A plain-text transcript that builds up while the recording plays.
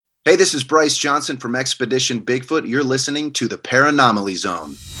Hey, this is Bryce Johnson from Expedition Bigfoot. You're listening to the Paranomaly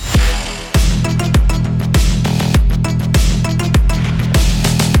Zone.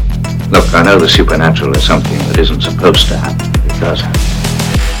 Look, I know the supernatural is something that isn't supposed to happen. It does happen.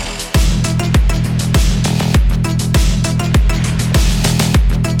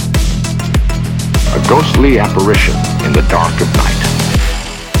 A ghostly apparition in the dark of night.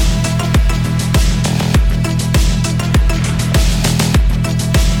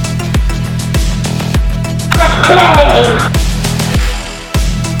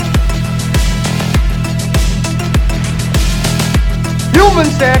 Human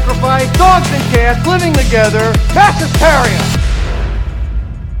sacrifice, dogs and cats living together, mass hysteria.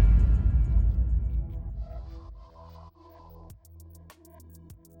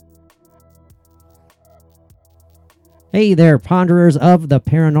 Hey there, ponderers of the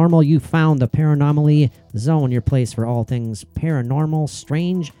paranormal. You found the Paranomaly Zone, your place for all things paranormal,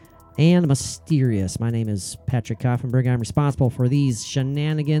 strange, and mysterious. My name is Patrick Koffenberg. I'm responsible for these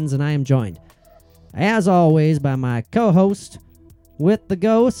shenanigans, and I am joined, as always, by my co-host with the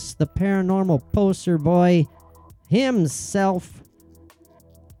ghosts, the paranormal poster boy himself,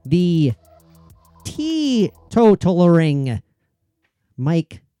 the teetotalaring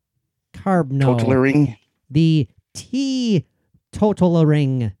Mike Carbno. Totalaring? The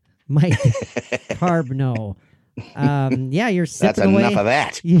teetotalaring Mike Carbno. Yeah, you're sipping That's away. enough of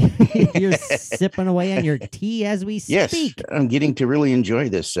that. You're sipping away on your tea as we speak. Yes, I'm getting to really enjoy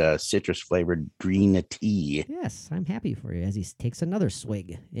this citrus-flavored green tea. Yes, I'm happy for you as he takes another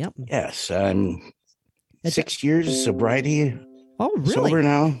swig. Yep. Yes, I'm 6 years of sobriety. Oh, really? Sober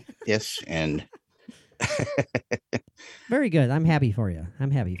now. Yes, and very good. I'm happy for you.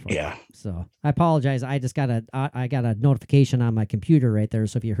 I'm happy for you. yeah. So I apologize. I just got a notification on my computer right there.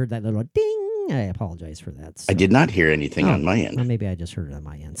 So if you heard that little ding, I apologize for that. So. I did not hear anything on my end. Well, maybe I just heard it on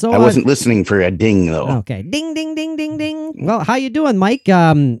my end. So I wasn't listening for a ding though. Okay, ding, ding, ding, ding, ding. Well, how you doing, Mike?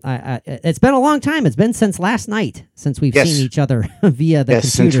 It's been a long time. It's been since last night since we've seen each other via the computer.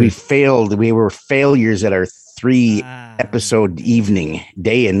 Since we failed, we were failures at our 3-episode evening,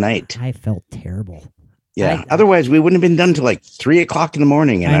 day and night. I felt terrible. Yeah. Otherwise, we wouldn't have been done till like 3:00 in the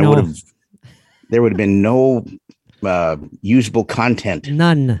morning, and there would have been no usable content.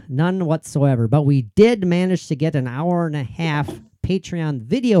 None whatsoever. But we did manage to get an hour and a half Patreon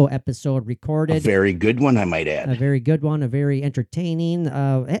video episode recorded. A very good one, I might add. A very good one. A very entertaining.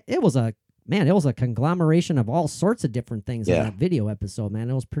 It was a conglomeration of all sorts of different things in that video episode. Man,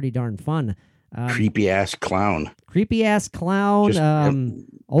 it was pretty darn fun. Creepy ass clown.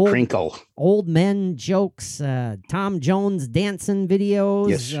 Old men jokes, Tom Jones dancing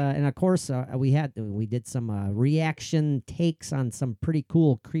videos, and of course we did some reaction takes on some pretty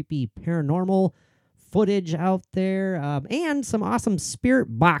cool creepy paranormal footage out there, and some awesome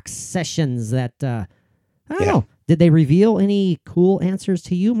spirit box sessions that I don't know. Did they reveal any cool answers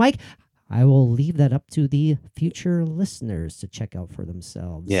to you, Mike? I will leave that up to the future listeners to check out for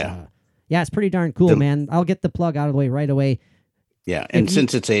themselves. Yeah. Yeah, it's pretty darn cool, man. I'll get the plug out of the way right away. Yeah, and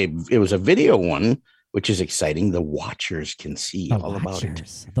since it was a video one, which is exciting, the watchers can see all about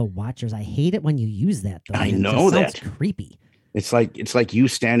it. The watchers. I hate it when you use that, though. I know that. Sounds creepy. It's like you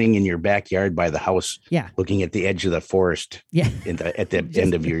standing in your backyard by the house, looking at the edge of the forest, at the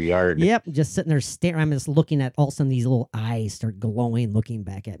end of your yard. Yep, just sitting there staring. I'm just looking at all of a sudden these little eyes start glowing, looking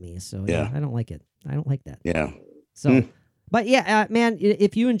back at me. So I don't like it. I don't like that. Yeah. So. But yeah, man,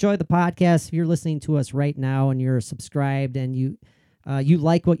 if you enjoy the podcast, if you're listening to us right now and you're subscribed and you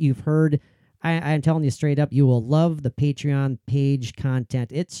like what you've heard, I'm telling you straight up, you will love the Patreon page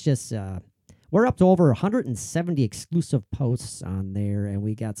content. It's just, we're up to over 170 exclusive posts on there, and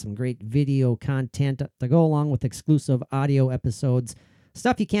we got some great video content to go along with exclusive audio episodes.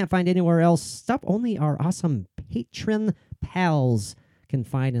 Stuff you can't find anywhere else. Stuff only our awesome patron pals can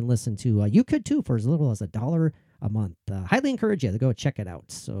find and listen to. You could too for as little as $1 a month. Highly encourage you to go check it out.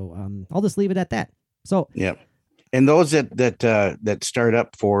 So I'll just leave it at that. So yeah, and those that start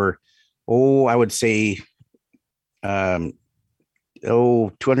up for I would say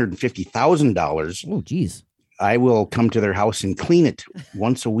 $250,000. Oh, geez. I will come to their house and clean it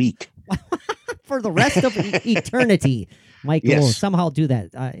once a week for the rest of eternity. Mike will somehow do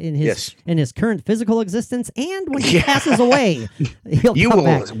that in his current physical existence, and when he passes away, you will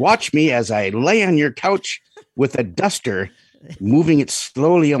back. Watch me as I lay on your couch with a duster, moving it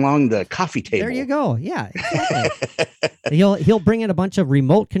slowly along the coffee table. There you go. Yeah, exactly. he'll bring in a bunch of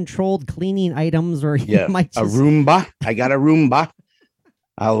remote controlled cleaning items, or he might just... a Roomba. I got a Roomba.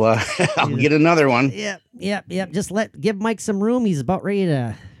 I'll get another one. Yep. Just give Mike some room. He's about ready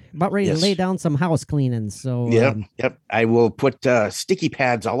to about ready to lay down some house cleaning. So yep. I will put sticky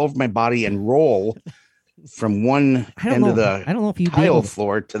pads all over my body and roll from one end of the I don't know if you tile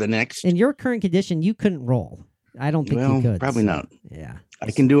floor to the next. In your current condition, you couldn't roll. I don't think you could. Probably not. Yeah.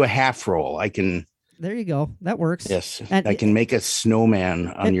 I can do a half roll. I can. There you go. That works. Yes. I can make a snowman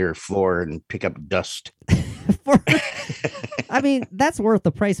on your floor and pick up dust. I mean, that's worth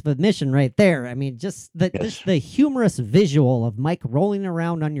the price of admission right there. I mean, just the humorous visual of Mike rolling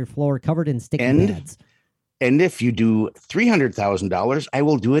around on your floor covered in sticky pads. And if you do $300,000, I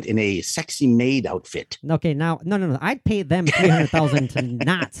will do it in a sexy maid outfit. Okay, now, no. I'd pay them $300,000 to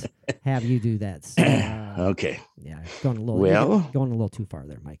not have you do that. So, okay. Yeah, going a little too far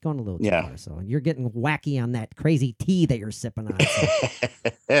there, Mike. Going a little too far. So you're getting wacky on that crazy tea that you're sipping on. So.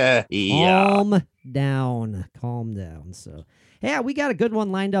 Calm down. So, yeah, we got a good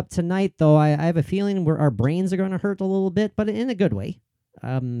one lined up tonight, though. I have a feeling our brains are going to hurt a little bit, but in a good way.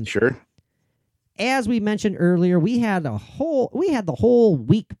 Sure. As we mentioned earlier, we had the whole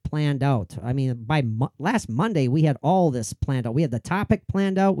week planned out. I mean, by last Monday, we had all this planned out. We had the topic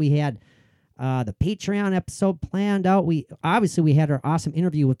planned out. We had the Patreon episode planned out. We had our awesome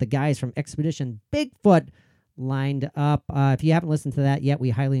interview with the guys from Expedition Bigfoot lined up. If you haven't listened to that yet,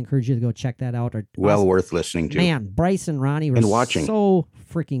 we highly encourage you to go check that out. Worth listening to. Man, Bryce and Ronnie were watching. So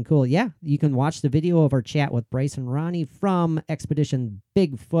freaking cool. Yeah, you can watch the video of our chat with Bryce and Ronnie from Expedition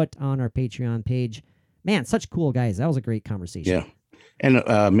Bigfoot on our Patreon page. Man, such cool guys. That was a great conversation. Yeah, and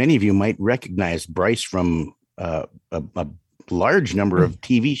many of you might recognize Bryce from a large number of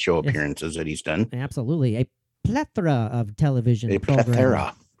TV show appearances that he's done. Absolutely. A plethora of television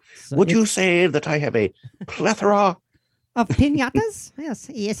plethora. So would you say that I have a plethora of piñatas?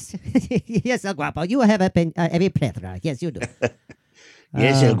 Yes. Yes, El Guapo. You have a plethora. Yes, you do.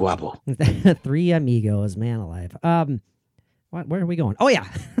 Yes, El Guapo. Three amigos, man alive. Where are we going? Oh, yeah.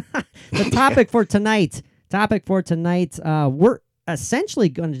 The topic for tonight. We're essentially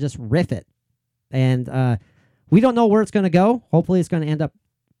going to just riff it. And we don't know where it's going to go. Hopefully, it's going to end up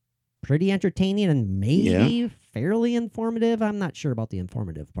pretty entertaining and maybe fairly informative. I'm not sure about the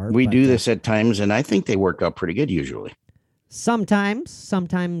informative part. We do this at times, and I think they work out pretty good usually.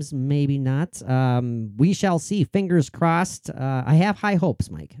 Sometimes maybe not. We shall see. Fingers crossed. I have high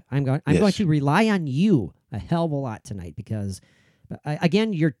hopes, Mike. I'm going to rely on you a hell of a lot tonight because,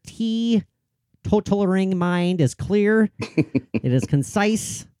 again, your teetotalaring mind is clear. It is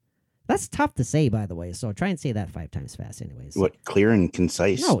concise. That's tough to say, by the way. So try and say that 5 times fast, anyways. What, clear and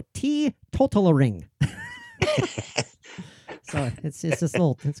concise? No, teetotalaring. So it's just a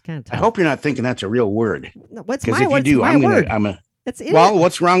little. It's kind of tough. I hope you're not thinking that's a real word. No, what's my word? If you do,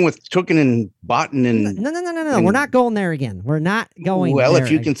 what's wrong with tooken and botten and? No. We're not going there again. We're not going. Well, there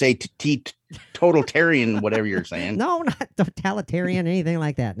if you can say totalitarian, whatever you're saying. No, not totalitarian, anything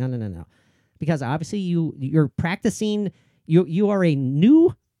like that. No. Because obviously you're practicing. You are a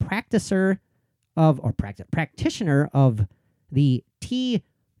new practitioner of the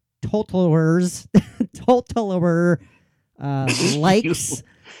totalarer likes,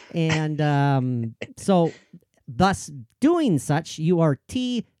 and so thus doing such, you are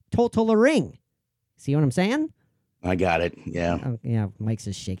teetotalaring. See what I'm saying? I got it. Yeah. Yeah. Mike's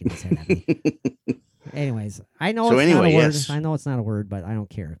just shaking his head at me. Anyways, I know it's not a word. I know it's not a word, but I don't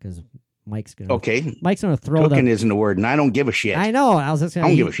care because Mike's gonna throw Cooking isn't a word, and I don't give a shit. I know. I was just gonna. I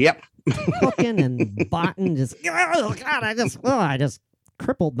don't give a shit. Cooking and botting just. Oh God! I just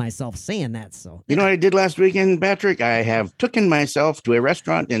crippled myself saying that. So you know what I did last weekend, Patrick? I have taken myself to a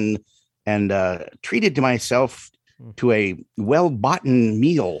restaurant and treated to myself to a well-boughten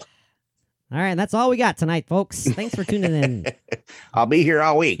meal. All right, that's all we got tonight, folks. Thanks for tuning in. I'll be here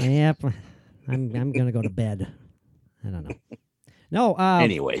all week. Yep, I'm gonna go to bed. I don't know. No.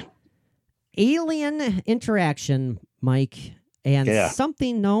 Anyway, alien interaction, Mike, and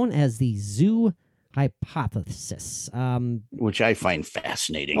something known as the zoo hypothesis, which I find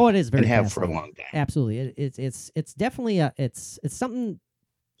fascinating. Oh, it is very and have for a long time. Absolutely, it's definitely it's something.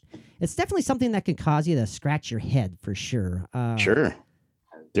 It's definitely something that can cause you to scratch your head for sure. Sure,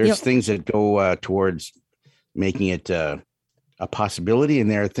 there's things that go towards making it a possibility, and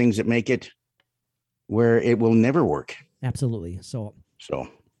there are things that make it where it will never work. Absolutely. So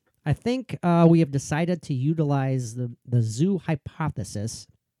I think we have decided to utilize the zoo hypothesis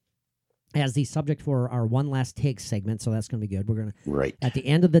as the subject for our one last take segment. So that's going to be good. We're going to at the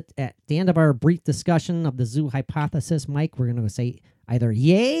end of our brief discussion of the zoo hypothesis, Mike, we're going to say either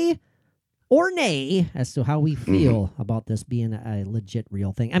yay or nay as to how we feel about this being a legit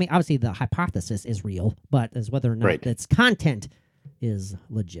real thing. I mean, obviously the hypothesis is real, but as whether or not its content is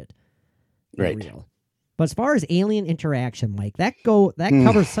legit, real. But as far as alien interaction, Mike, that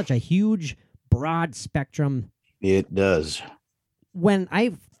covers such a huge, broad spectrum. It does. When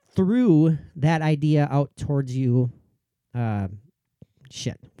I threw that idea out towards you, 2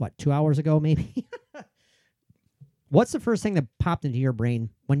 hours ago, maybe? What's the first thing that popped into your brain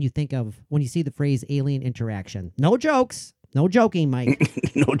when you see the phrase alien interaction? No jokes. No joking,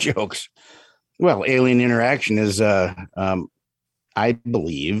 Mike. No jokes. Well, alien interaction is, I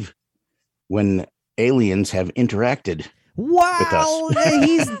believe, when aliens have interacted wow, with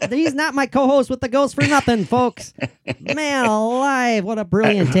us. he's not my co-host with the Ghost for nothing, folks. Man alive, what a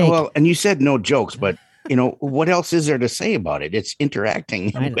brilliant take. Well, and you said no jokes, but what else is there to say about it? It's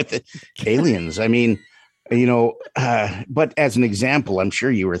interacting with the aliens. I mean, but as an example, I'm sure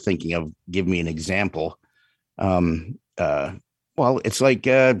you were thinking of give me an example. Well, it's like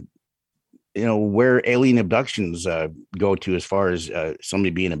where alien abductions go to, as far as somebody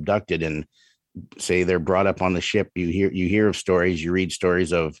being abducted, and say they're brought up on the ship. You hear of stories, you read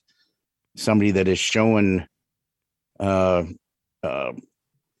stories of somebody that is showing like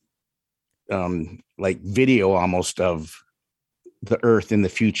video almost of the Earth in the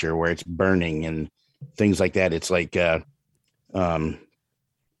future, where it's burning and things like that. It's like that's an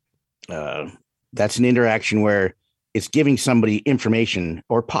interaction where it's giving somebody information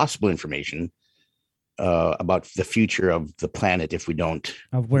or possible information about the future of the planet if we don't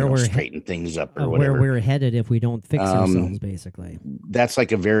where we're straighten things up or where whatever. we're headed if we don't fix ourselves, basically. That's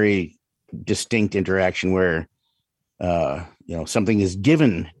like a very distinct interaction where something is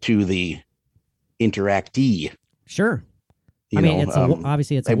given to the interactee. Sure. It's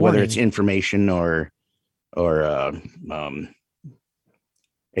obviously it's a whether warning. it's information or a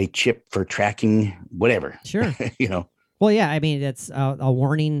chip for tracking, whatever. Sure. Well, yeah. It's a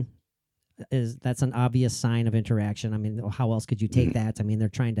warning. That's an obvious sign of interaction. How else could you take that? They're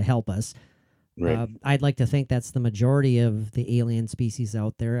trying to help us. Right. I'd like to think that's the majority of the alien species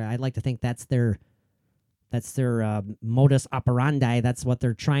out there. I'd like to think that's their modus operandi. That's what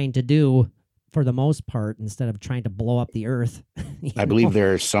they're trying to do for the most part, instead of trying to blow up the Earth. I believe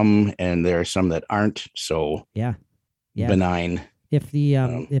there are some, and there are some that aren't so benign. If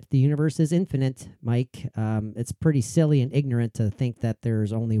the universe is infinite, Mike, it's pretty silly and ignorant to think that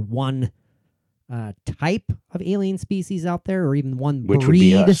there's only one type of alien species out there, or even one which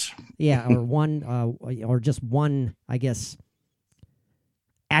breed. Would be us. Yeah, or one, or just one, I guess,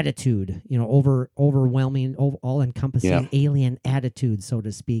 attitude. Overwhelming, all-encompassing alien attitude, so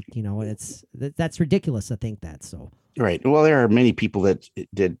to speak. That's ridiculous to think that. So right. Well, there are many people that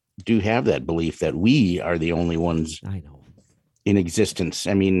do have that belief that we are the only ones. I know. In existence.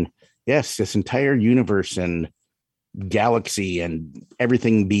 Yes, this entire universe and galaxy and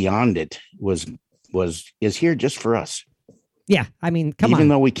everything beyond it is here just for us. Yeah, come on. Even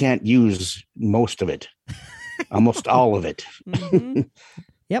though we can't use most of it, almost all of it. Mm-hmm.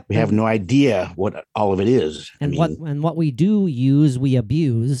 Yep. We have no idea what all of it is. And what we do use, we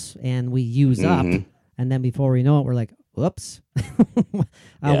abuse and we use up, and then before we know it, we're like, whoops.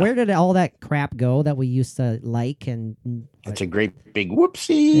 Where did all that crap go that we used to like? And it's a great big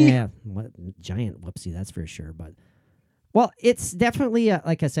whoopsie. Yeah, what giant whoopsie, that's for sure. But well, it's definitely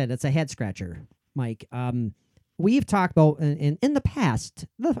like I said, it's a head scratcher, Mike. We've talked about in the past,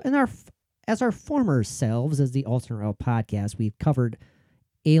 as our former selves as the Alternate Route Podcast, we've covered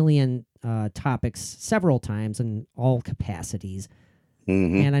alien topics several times in all capacities.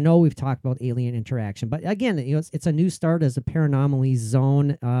 Mm-hmm. And I know we've talked about alien interaction, but again, it's a new start as a Paranomaly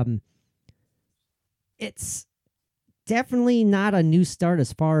Zone. It's definitely not a new start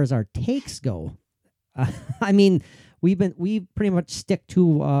as far as our takes go. We pretty much stick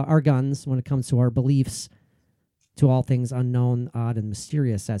to our guns when it comes to our beliefs, to all things unknown, odd, and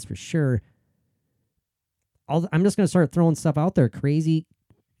mysterious. That's for sure. I'm just going to start throwing stuff out there, crazy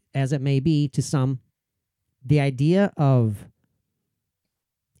as it may be to some. The idea of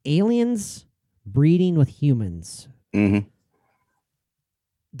aliens breeding with humans. Mm-hmm.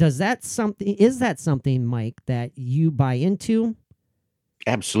 Is that something, Mike, that you buy into?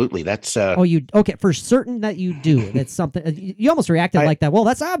 Absolutely. That's okay, for certain that you do. That's something you almost reacted like that. Well,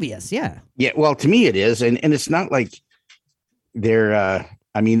 that's obvious. Yeah. Yeah. Well, to me it is. And it's not like there,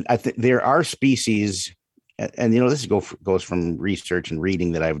 I think there are species, and this goes from research and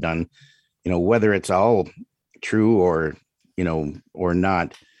reading that I've done, whether it's all true or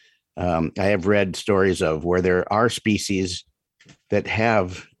not. I have read stories of where there are species that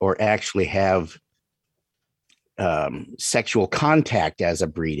have or actually have sexual contact as a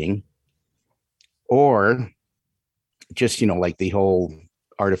breeding, or just, like the whole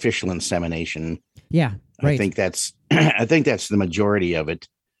artificial insemination. Yeah. Right. I think that's the majority of it.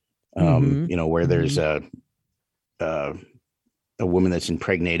 Mhm. You know, where there's a woman that's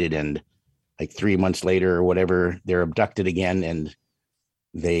impregnated, and like 3 months later or whatever, they're abducted again, and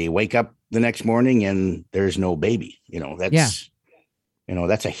they wake up the next morning and there's no baby. You know, that's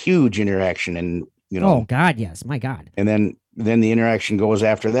that's a huge interaction, and Oh God, yes, my God. and then the interaction goes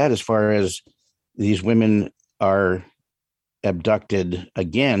after that, as far as these women are abducted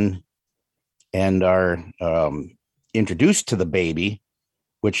again and are introduced to the baby,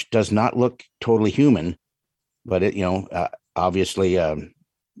 which does not look totally human, but it obviously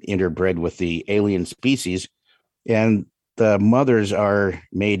interbred with the alien species, and the mothers are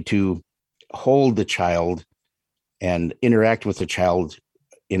made to hold the child and interact with the child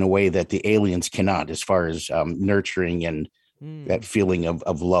in a way that the aliens cannot, as far as nurturing and that feeling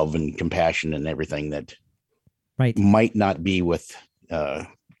of love and compassion and everything that might not be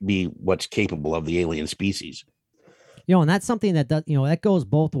be what's capable of the alien species. And that's something that does, that goes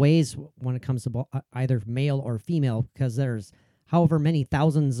both ways when it comes to either male or female, because there's however many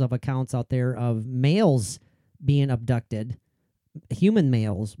thousands of accounts out there of males being abducted, human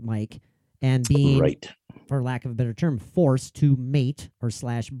males, Mike, and being, for lack of a better term, forced to mate or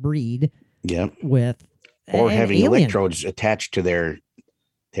 /breed with or having alien. electrodes attached to their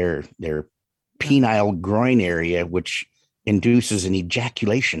penile groin area, which induces an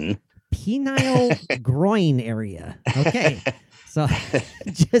ejaculation. Penile groin area. Okay. So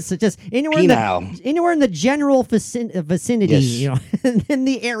just anywhere in the general vicinity, yes. In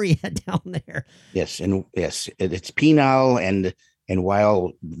the area down there. Yes, and yes, it's penile, and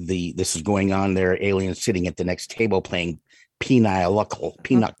while this is going on, there are aliens sitting at the next table playing penile.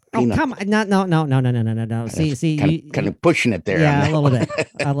 Come on, no. See, kind of pushing it there. Yeah, a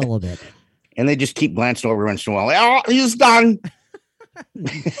little bit. And they just keep glancing over once in a while. Oh, he's done.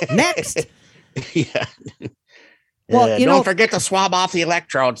 Next. Yeah. Well, don't forget to swab off the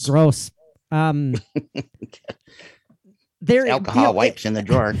electrodes. Gross. There alcohol wipes in the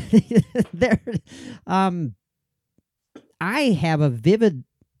drawer. There. I have a vivid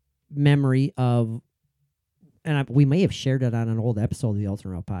memory of, and we may have shared it on an old episode of the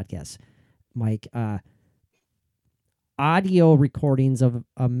Ultimate Route podcast, Mike. Audio recordings of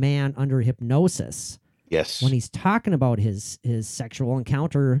a man under hypnosis. Yes. When he's talking about his sexual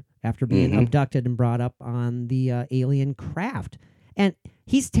encounter after being abducted and brought up on the alien craft. And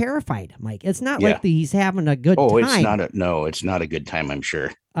he's terrified, Mike. It's not like he's having a good time. It's not a good time, I'm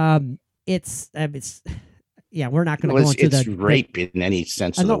sure. It's we're not going to go into it's rape in any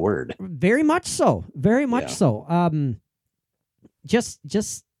sense of the word. Very much so. Very much so.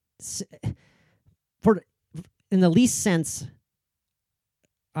 Just for in the least sense,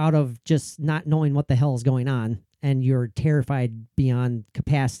 out of just not knowing what the hell is going on, and you're terrified beyond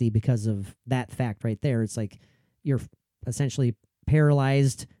capacity because of that fact right there. It's like you're essentially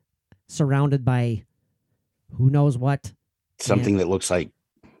paralyzed, surrounded by who knows what. Something that looks like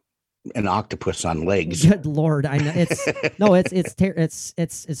an octopus on legs. Good Lord. I know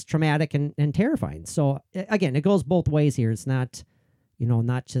it's traumatic and terrifying. So again, it goes both ways here. It's not,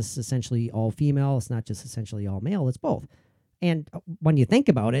 not just essentially all female. It's not just essentially all male. It's both. And when you think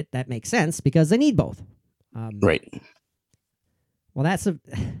about it, that makes sense because they need both. Right. Well,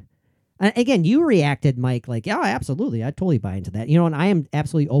 again, you reacted, Mike, like, yeah, absolutely. I totally buy into that. And I am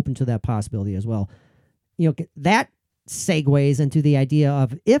absolutely open to that possibility as well. That segues into the idea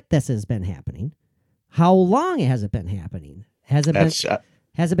of, if this has been happening, how long has it been happening? Has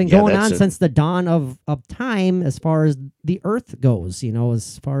it been going on since the dawn of time, as far as the Earth goes,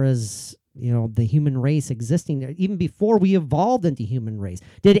 as far as, the human race existing, even before we evolved into human race?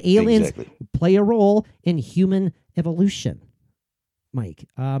 Did aliens play a role in human evolution, Mike?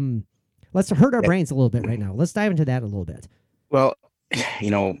 Let's hurt our brains a little bit right now. Let's dive into that a little bit. Well,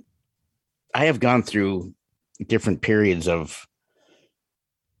 I have gone through different periods of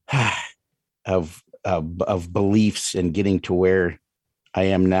beliefs and getting to where I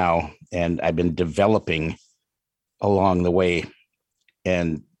am now, and I've been developing along the way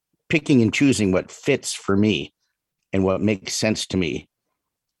and picking and choosing what fits for me and what makes sense to me.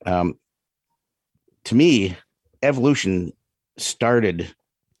 To me, evolution started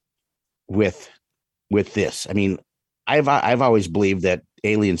with this. I mean, I've always believed that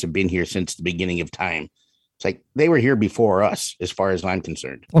aliens have been here since the beginning of time. It's like they were here before us, as far as I'm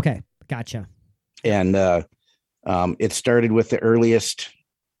concerned. Okay, gotcha. And it started with the earliest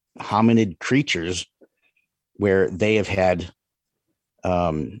hominid creatures, where they have had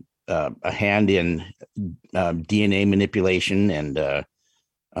a hand in DNA manipulation and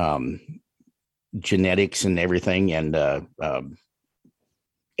genetics and everything, and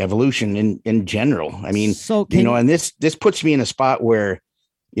evolution in general. I mean, and this puts me in a spot where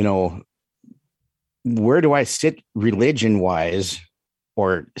you know, where do I sit religion wise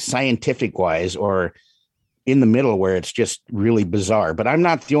or scientific wise or in the middle where it's just really bizarre? But I'm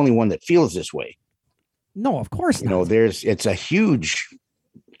not the only one that feels this way. No, of course You not. know, it's a huge,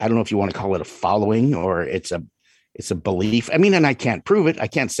 I don't know if you want to call it a following or it's a belief. I mean, and I can't prove it. I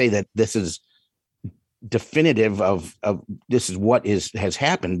can't say that this is definitive of this is what has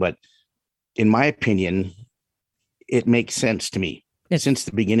happened, but in my opinion, it makes sense to me since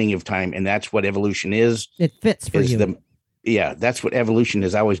the beginning of time. And that's what evolution is. It fits for you. That's what evolution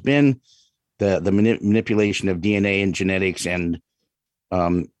has always been. The manipulation of DNA and genetics and,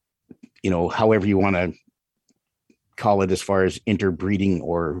 you know, however you want to call it as far as interbreeding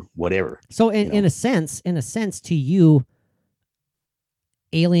or whatever. So in a sense, to you,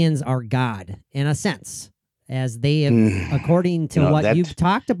 aliens are God in a sense, as they have, according to what you've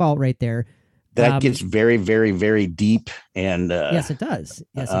talked about right there. That gets very, very, very deep. And yes, it does.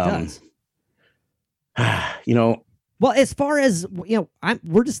 Yes, it does. You know, well, as far as, you know,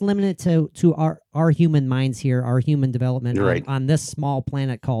 we're just limited to our human minds here, our human development on this small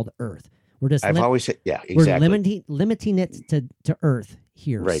planet called Earth. We're just I've always said, yeah, exactly. We're limiting it to Earth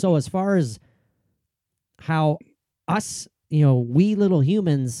here. Right. So as far as how us, you know, we little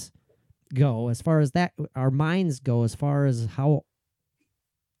humans go, as far as that, our minds go, as far as how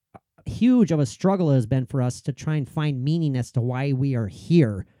huge of a struggle it has been for us to try and find meaning as to why we are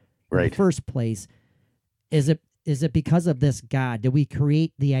here in the first place. Is it because of this God? Did we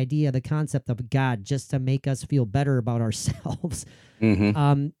create the idea, the concept of God just to make us feel better about ourselves?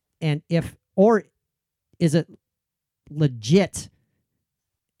 Mm-hmm. And or is it legit?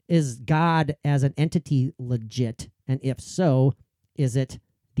 Is God as an entity legit? And if so, is it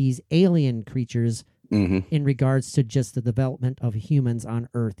these alien creatures in regards to just the development of humans on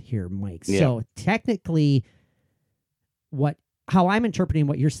Earth here, Mike? Yeah. So technically, how I'm interpreting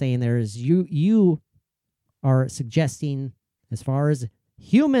what you're saying there is you are suggesting, as far as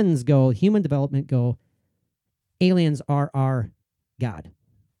humans go, human development go, aliens are our God.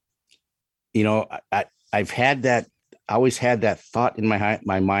 You know, I've had that, I always had that thought in my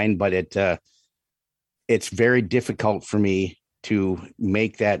mind, but it's very difficult for me to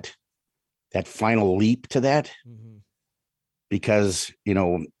make that final leap to that, because, you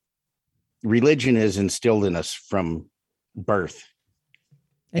know, religion is instilled in us from birth.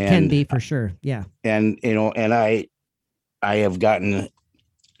 It can be, for sure. Yeah. And, you know, and I have gotten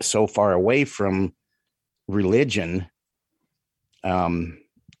so far away from religion.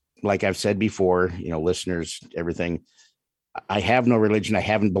 Like I've said before, you know, listeners, everything, I have no religion. I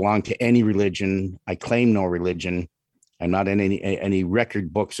haven't belonged to any religion. I claim no religion. I'm not in any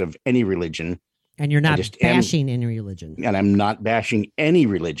record books of any religion. And you're not bashing any religion. And I'm not bashing any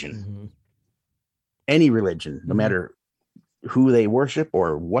religion. Any religion, no matter who they worship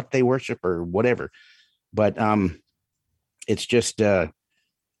or what they worship or whatever. But it's just, you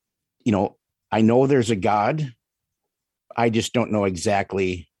know, I know there's a God. I just don't know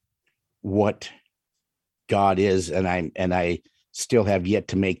exactly what God is. And I still have yet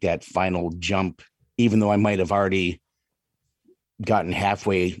to make that final jump, even though I might have already gotten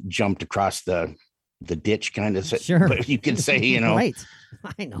halfway jumped across the ditch, kind of. Sure. You can say, you know, right.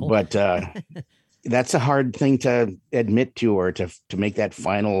 I know. But that's a hard thing to admit to, or to make that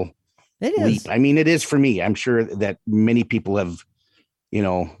final leap. I mean, it is for me. I'm sure that many people have, you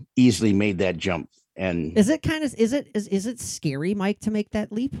know, easily made that jump. And is it scary, Mike, to make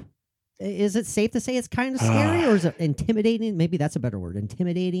that leap? Is it safe to say it's kind of scary, or is it intimidating? Maybe that's a better word.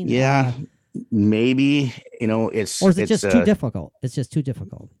 Intimidating. Yeah, maybe, you know, or is it just too difficult? It's just too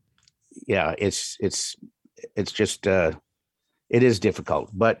difficult. Yeah, it's just it is difficult,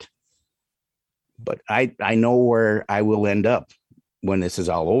 but I know where I will end up when this is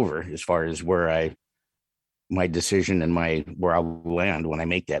all over, as far as my decision and where I'll land when I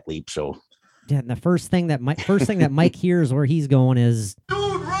make that leap. So yeah, and the first thing that Mike hears where he's going is,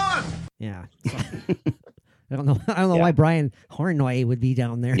 dude, run. Yeah. So, I don't know why Brian Hornoy would be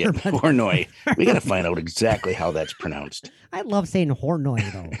down there. Yeah, but Hornoy. We got to find out exactly how that's pronounced. I love saying Hornoy,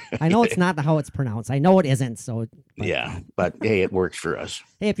 though. I know it's not how it's pronounced. I know it isn't. So but hey, it works for us.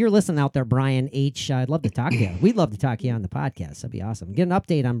 Hey, if you're listening out there, Brian H., I'd love to talk to you. We'd love to talk to you on the podcast. That'd be awesome. Get an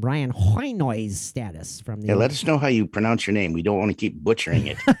update on Brian Hornoy's status from the. Yeah, let us know how you pronounce your name. We don't want to keep butchering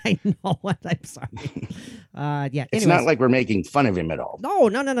it. I know what. I'm sorry. Yeah. It's not like we're making fun of him at all. No.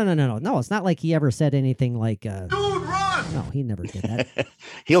 No, it's not like he ever said anything like, dude, run! No, he never did that.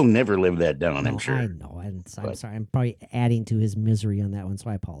 He'll never live that down, I'm sure. I know. I'm sorry. I'm probably adding to his misery on that one, so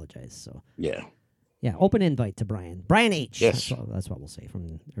I apologize. So yeah. Yeah, open invite to Brian. Brian H. Yes. That's what we'll say from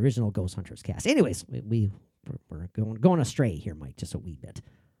the original Ghost Hunters cast. Anyways, we're going astray here, Mike, just a wee bit.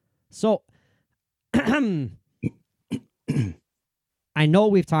 So, I know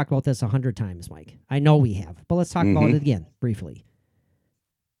we've talked about this 100 times, Mike. I know we have, but let's talk about it again briefly.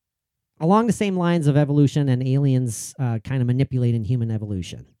 Along the same lines of evolution and aliens kind of manipulating human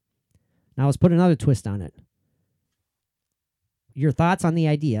evolution. Now, let's put another twist on it. Your thoughts on the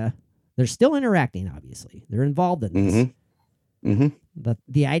idea. They're still interacting, obviously. They're involved in this.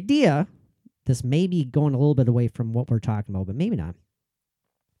 The idea, this may be going a little bit away from what we're talking about, but maybe not.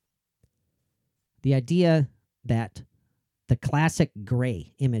 The idea that the classic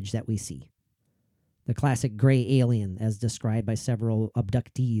gray image that we see, the classic gray alien as described by several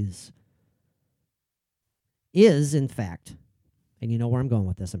abductees, is, in fact, and you know where I'm going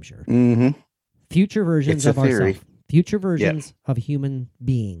with this, I'm sure, future versions of ourselves. Future versions of human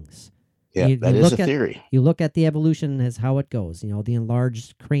beings. Yeah, that is a theory. You look at the evolution as how it goes. You know, the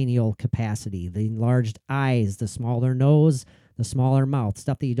enlarged cranial capacity, the enlarged eyes, the smaller nose, the smaller mouth,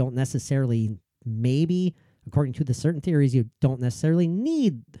 stuff that you don't necessarily, maybe, according to the certain theories, you don't necessarily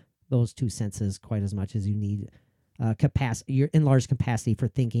need those two senses quite as much as you need capacity, your enlarged capacity for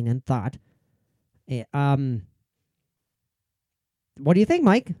thinking and thought. What do you think,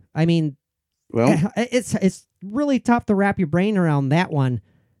 Mike? I mean, well, it's really tough to wrap your brain around that one.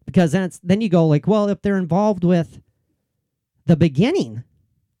 Because then you go like, well, if they're involved with the beginning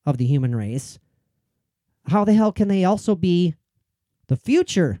of the human race, how the hell can they also be the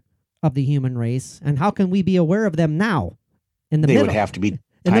future of the human race? And how can we be aware of them now? In the middle, would have to be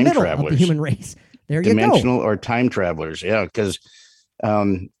in the middle travelers of the human race. There you go. Dimensional or time travelers. Yeah, because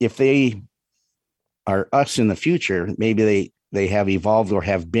if they are us in the future, maybe they have evolved or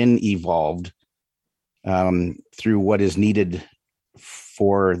have been evolved through what is needed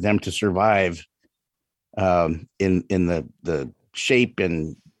for them to survive in the shape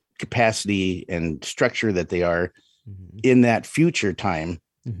and capacity and structure that they are in that future time.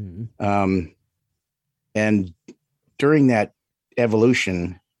 And during that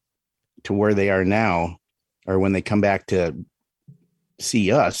evolution to where they are now, or when they come back to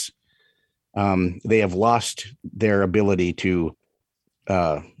see us, they have lost their ability to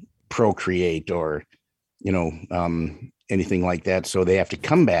procreate or, anything like that. So they have to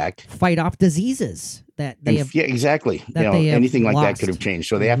come back, fight off diseases that they have. Yeah, exactly. That anything like lost. that could have changed.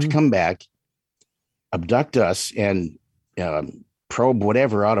 So they have to come back, abduct us, and probe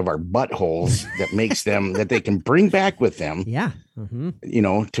whatever out of our buttholes that makes them that they can bring back with them. Yeah.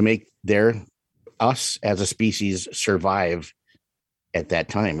 To make us as a species survive at that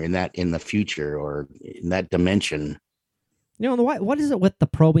time, in the future or in that dimension. What is it with the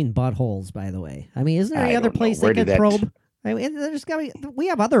probing buttholes, by the way? I mean, isn't there any other place they could probe? I mean, there's got to be, we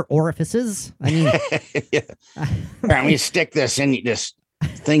have other orifices. I mean, let me stick this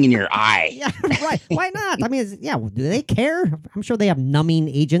thing in your eye. Yeah, right. Why not? I mean, do they care? I'm sure they have numbing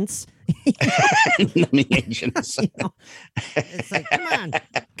agents. Numbing agents. It's like, come on.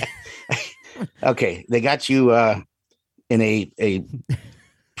 Okay, they got you in a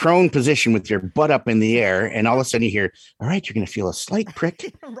prone position with your butt up in the air, and all of a sudden you hear, all right, you're going to feel a slight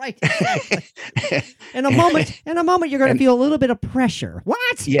prick. Right. Exactly. In a moment, you're going to feel a little bit of pressure.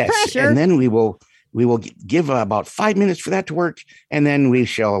 What? Yes. Pressure? And then we will give about 5 minutes for that to work, and then we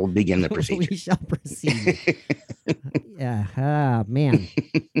shall begin the procedure. We shall proceed. Yeah. Oh, man.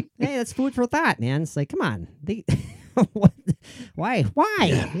 Hey, that's food for thought, man. It's like, come on. Why?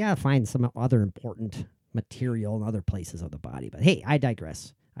 Yeah. You got to find some other important material in other places of the body. But hey, I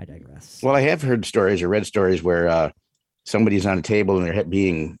digress. Well, I have heard stories or read stories where somebody's on a table and they're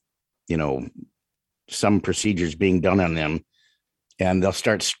being, some procedures being done on them, and they'll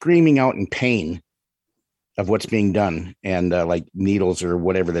start screaming out in pain of what's being done, and like needles or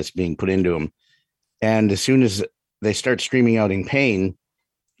whatever that's being put into them. And as soon as they start screaming out in pain,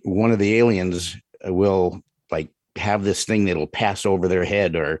 one of the aliens will like have this thing that'll pass over their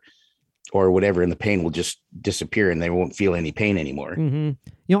head or whatever, and the pain will just disappear and they won't feel any pain anymore.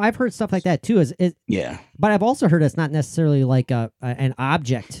 I've heard stuff like that too. Yeah. But I've also heard it's not necessarily like an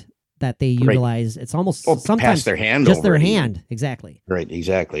object that they utilize. Right. It's almost sometimes pass their hand just over their hand. Exactly. Right.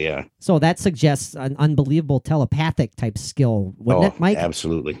 Exactly. Yeah. So that suggests an unbelievable telepathic type skill, wouldn't it, Mike?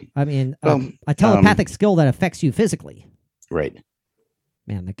 Absolutely. I mean, a telepathic skill that affects you physically. Right.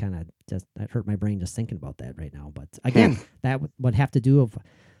 Man, that hurt my brain just thinking about that right now. But again, that would have to do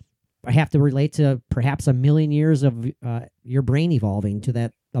I have to relate to perhaps 1 million years of your brain evolving to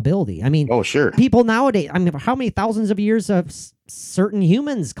that ability. I mean, oh, sure. People nowadays, I mean, how many thousands of years of certain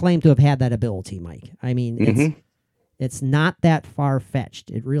humans claim to have had that ability, Mike? I mean, it's not that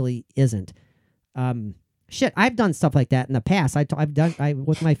far-fetched. It really isn't. Shit, I've done stuff like that in the past. I've done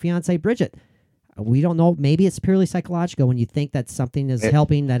with my fiance Bridget. We don't know. Maybe it's purely psychological when you think that something is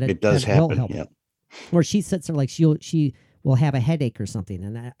helping. That it does that will happen. help. Yeah. Where she sits there like she will have a headache or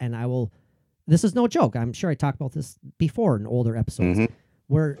something, and I will. This is no joke. I'm sure I talked about this before in older episodes,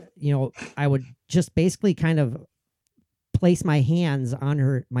 where I would just basically kind of place my hands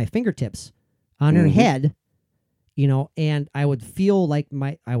on my fingertips on her head, and I would feel like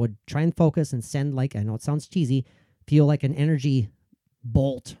I would try and focus and send, like, I know it sounds cheesy, feel like an energy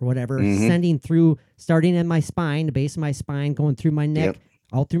bolt or whatever, sending through, starting in my spine, the base of my spine, going through my neck,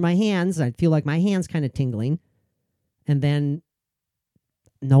 out through my hands. I'd feel like my hands kind of tingling. And then,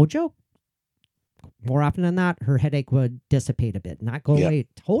 no joke, more often than not, her headache would dissipate a bit. Not go away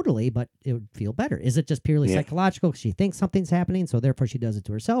totally, but it would feel better. Is it just purely psychological? She thinks something's happening, so therefore she does it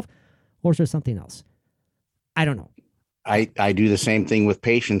to herself? Or is there something else? I don't know. I do the same thing with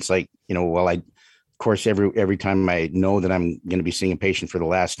patients. Like, of course, every time I know that I'm going to be seeing a patient for the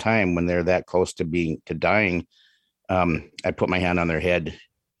last time, when they're that close to dying, I put my hand on their head.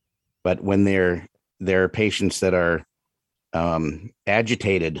 But when there are patients that are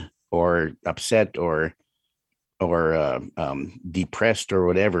agitated or upset or depressed or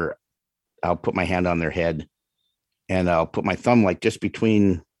whatever, I'll put my hand on their head, and I'll put my thumb like just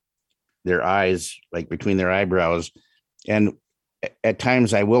between their eyes, like between their eyebrows. And at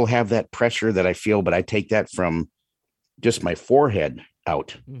times I will have that pressure that I feel, but I take that from just my forehead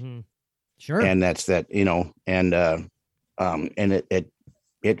out. Sure. And that's that, and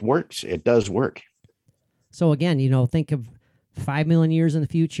it works. It does work. So again, think of 5 million years in the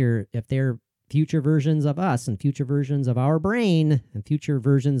future, if they're future versions of us and future versions of our brain and future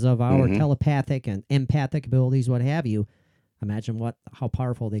versions of our telepathic and empathic abilities, what have you, imagine how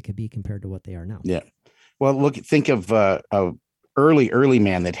powerful they could be compared to what they are now. Yeah. Well, think of a early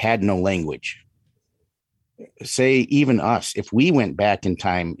man that had no language. Say even us, if we went back in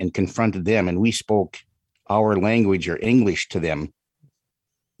time and confronted them and we spoke our language or English to them,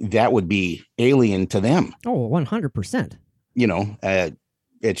 that would be alien to them. Oh, 100%.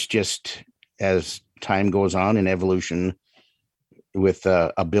 It's just as time goes on in evolution with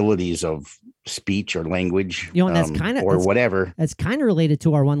abilities of speech or language, and that's kind of whatever. That's kind of related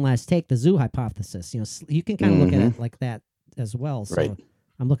to our one last take, the zoo hypothesis. You can kind of look at it like that as well. So right.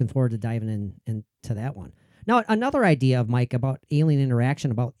 I'm looking forward to diving into that one. Now, another idea of Mike about alien interaction,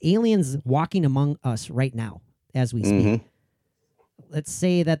 about aliens walking among us right now as we speak. Let's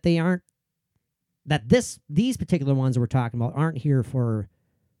say that they aren't, that these particular ones we're talking about aren't here for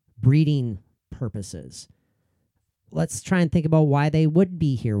breeding purposes. Let's try and think about why they would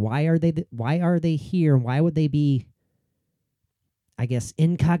be here. Why are they here? Why would they be, I guess,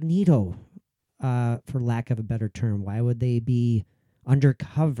 incognito, for lack of a better term? Why would they be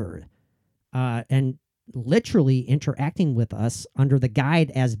undercover and literally interacting with us under the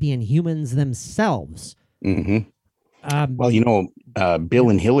guide as being humans themselves? Well, Bill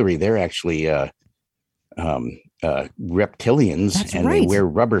and Hillary, they're actually reptilians. That's and right. They wear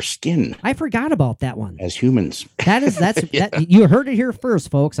rubber skin. I forgot about that one. As humans. That you heard it here first,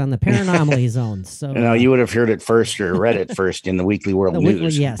 folks, on the Paranomaly Zone. So you would have heard it first or read it first in the Weekly World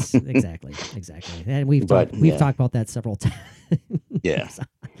News. Yes, exactly. And we've talked about that several times. Yeah. So,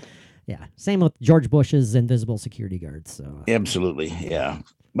 yeah. Same with George Bush's invisible security guards. So absolutely, yeah.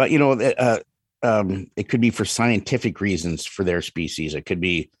 But it could be for scientific reasons for their species. It could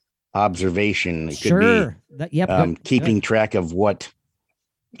be observation. It could be keeping track of what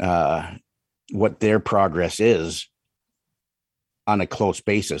their progress is on a close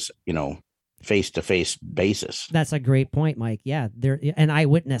basis, face-to-face basis. That's a great point, Mike. Yeah, they're an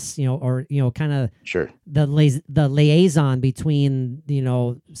eyewitness, or kind of sure the liaison between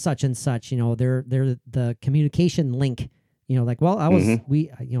such and such. They're the communication link.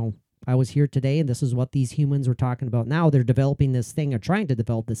 I was here today, and this is what these humans were talking about. Now they're developing this thing, or trying to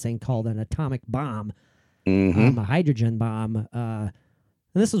develop this thing called an atomic bomb, a hydrogen bomb. And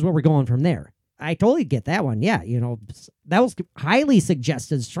this is where we're going from there. I totally get that one. Yeah, that was highly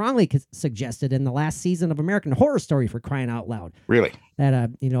suggested, strongly suggested in the last season of American Horror Story, for crying out loud. Really? That,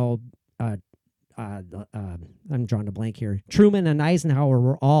 I'm drawing a blank here. Truman and Eisenhower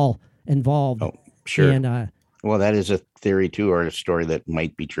were all involved. Oh, sure. And, well, that is a theory too, or a story that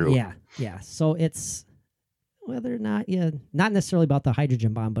might be true. Yeah. So it's whether or not, not necessarily about the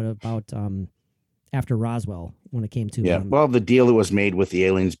hydrogen bomb, but about after Roswell when it came to. Yeah. Well, the deal that was made with the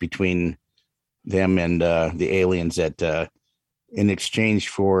aliens between them and the aliens that in exchange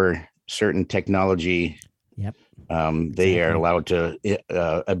for certain technology Yep. They are allowed to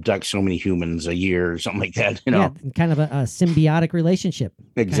abduct so many humans a year or something like that. You know, yeah, kind of a symbiotic relationship.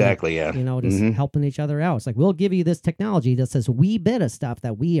 exactly. Kind of, Yeah. you know, just helping each other out. It's like, we'll give you this technology that says wee bit of stuff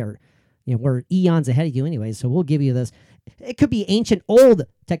that we are, you know, we're eons ahead of you anyway. So we'll give you this. It could be ancient, old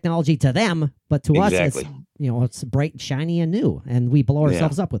technology to them, but to us, it's, you know, it's bright, shiny, and new, and we blow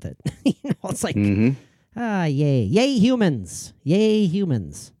ourselves up with it. You know, it's like, yay, yay, humans, yay,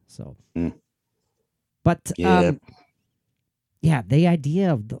 humans. So, but yeah, the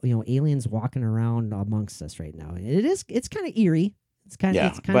idea of, you know, aliens walking around amongst us right now, it's kind of eerie. It's kind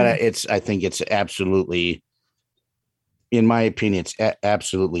of, I think it's absolutely, in my opinion, it's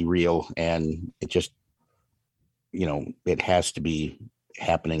absolutely real, and it just, you know, it has to be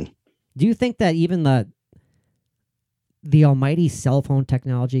happening. Do you think that even the almighty cell phone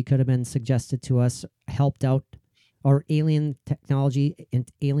technology could have been suggested to us, helped out, or alien technology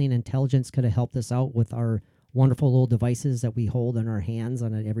and alien intelligence could have helped us out with our wonderful little devices that we hold in our hands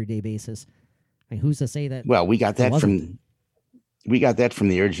on an everyday basis? I mean, who's to say that? Well, we got that from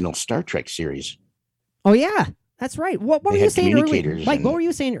the original Star Trek series. Oh yeah, that's right. What were you saying earlier? Mike, what were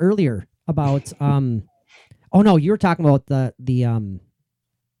you saying earlier about oh no, you were talking about the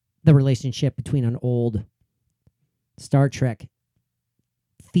relationship between an old Star Trek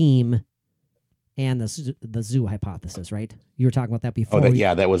theme and the zoo hypothesis, right? You were talking about that before.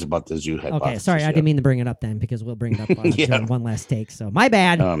 That was about the zoo hypothesis. Okay, sorry, I didn't mean to bring it up then, because we'll bring it up during one last take. So my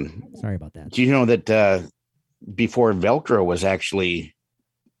bad. Sorry about that. Do you know that before Velcro was actually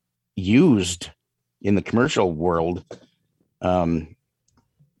used in the commercial world, the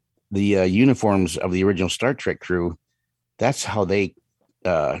uniforms of the original Star Trek crew, that's how they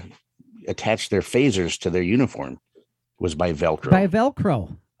attached their phasers to their uniform, was by Velcro. By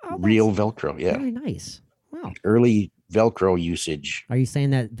Velcro. Oh, real Velcro, yeah. Very nice. Wow. Early Velcro usage. Are you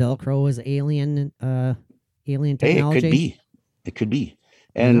saying that Velcro is alien technology? Hey, it could be.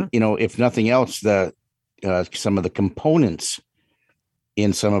 And you know, if nothing else, the some of the components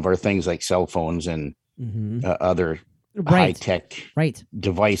in some of our things like cell phones and other high-tech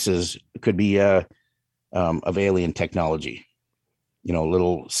devices could be of alien technology. You know,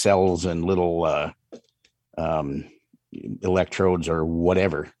 little cells and little electrodes or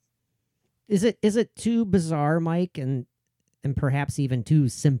whatever. Is it too bizarre, Mike, and perhaps even too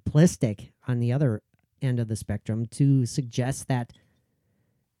simplistic on the other end of the spectrum to suggest that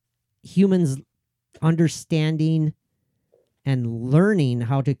humans understanding and learning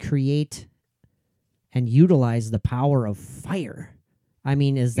how to create and utilize the power of fire? I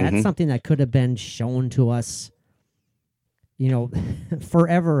mean, is that something that could have been shown to us, you know,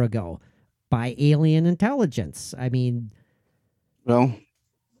 forever ago by alien intelligence? I mean, well,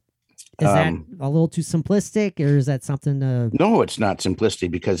 is that a little too simplistic, or is that something to... No, it's not simplistic,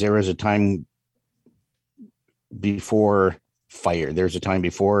 because there was a time before fire. There's a time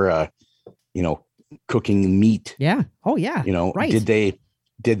before, you know, cooking meat. Yeah. Oh, yeah. You know, right.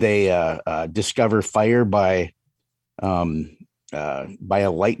 Did they discover fire by a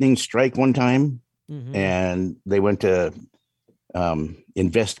lightning strike one time? And they went to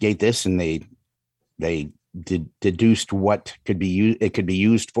investigate this, and they deduced what could be used. It could be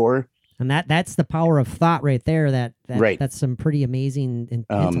used for. And that's the power of thought right there. That's some pretty amazing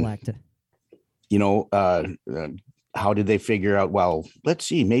intellect. You know, how did they figure out? Well, let's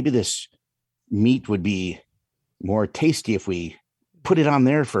see. Maybe this meat would be more tasty if we put it on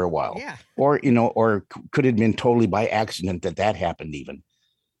there for a while. Yeah. Or, you know, or could it have been totally by accident that happened even?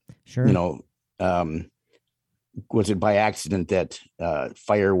 Sure. You know, was it by accident that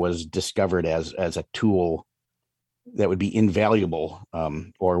fire was discovered as a tool that would be invaluable?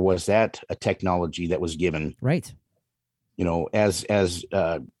 Or was that a technology that was given? Right. You know, as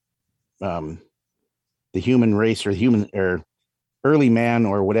the human race or early man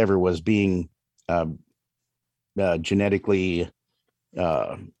or whatever was being genetically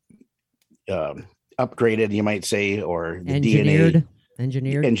upgraded, you might say, or the DNA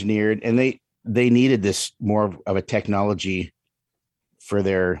engineered, and they needed this more of a technology for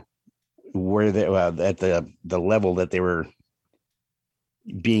their at the level that they were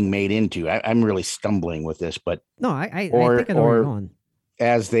being made into. I'm really stumbling with this, but no, I think I know where you're going.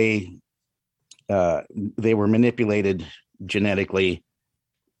 As they were manipulated genetically,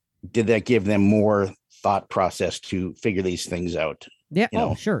 did that give them more thought process to figure these things out?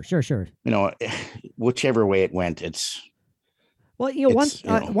 Yeah. Sure. You know, whichever way it went, it's. Well, you know,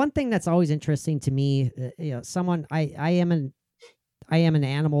 one thing that's always interesting to me, you know, I am an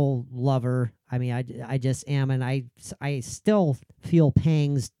animal lover. I mean, I just am, and I still feel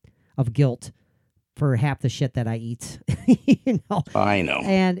pangs of guilt for half the shit that I eat. I know.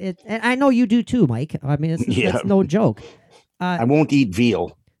 And I know you do too, Mike. I mean, it's no joke. I won't eat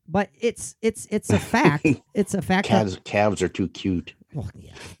veal. But it's a fact. It's a fact. Calves are too cute. Well,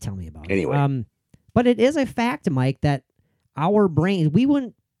 yeah, tell me about Anyway. it. But it is a fact, Mike, that our brain, we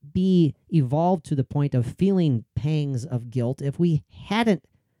wouldn't be evolved to the point of feeling pangs of guilt if we hadn't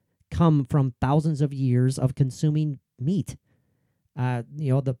come from thousands of years of consuming meat.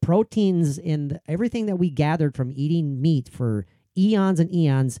 The proteins in everything that we gathered from eating meat for eons and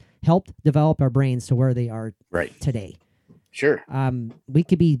eons helped develop our brains to where they are today. Sure. We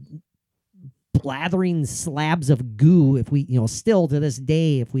could be blathering slabs of goo if we, still to this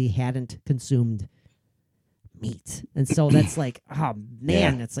day, if we hadn't consumed meat. And so that's like, oh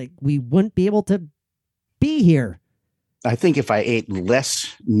man, it's like we wouldn't be able to be here. I think if I ate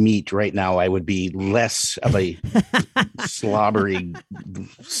less meat right now, I would be less of a slobbery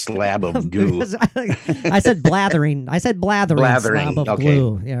slab of goo. I said blathering. Blathering. Slab of Okay.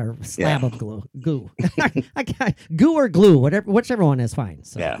 glue. Yeah, slab of glue. Goo. Goo or glue, whichever one is fine.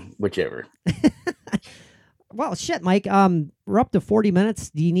 So. Yeah, whichever. Well, shit, Mike. We're up to 40 minutes.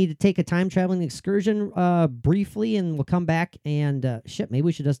 Do you need to take a time traveling excursion briefly, and we'll come back and maybe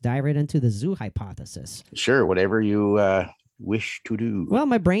we should just dive right into the zoo hypothesis. Sure, whatever you wish to do. Well,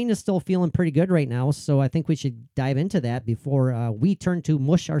 my brain is still feeling pretty good right now, so I think we should dive into that before we turn to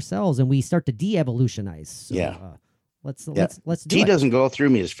mush ourselves and we start to de-evolutionize. So, let's do Tea it. doesn't go through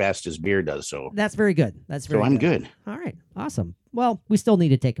me as fast as beer does, so That's very good. So I'm good. All right, awesome. Well, we still need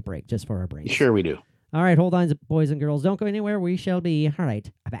to take a break just for our brains. Sure we do. All right, hold on, boys and girls. Don't go anywhere. We shall be right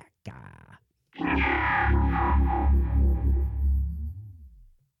back.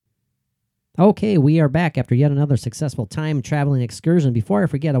 Okay, we are back after yet another successful time traveling excursion. Before I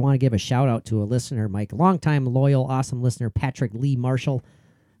forget, I want to give a shout out to a listener, Mike, longtime loyal, awesome listener, Patrick Lee Marshall.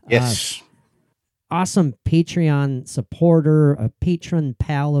 Yes. Awesome Patreon supporter, a patron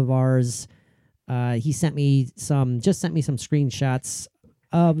pal of ours. He sent me some screenshots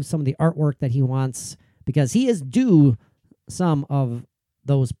of some of the artwork that he wants because he is due some of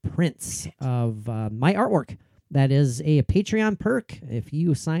those prints of my artwork. That is a Patreon perk. If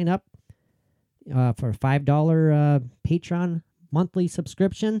you sign up for a $5 Patreon monthly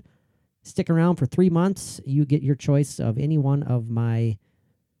subscription, stick around for 3 months, you get your choice of any one of my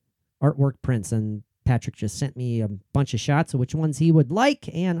artwork prints. And Patrick just sent me a bunch of shots of which ones he would like,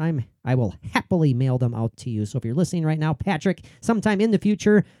 and I will happily mail them out to you. So if you're listening right now, Patrick, sometime in the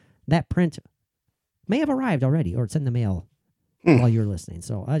future, that print may have arrived already, or it's in the mail while you're listening.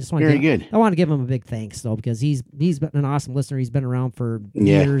 So I just want I want to give him a big thanks though, because he's been an awesome listener. He's been around for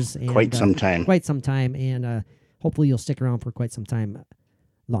years, and quite some time, and hopefully you'll stick around for quite some time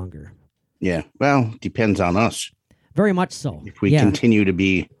longer. Yeah, well, depends on us. Very much so. If we continue to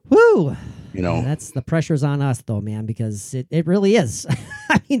be, woo. Yeah, that's the pressure's on us though, man, because it really is.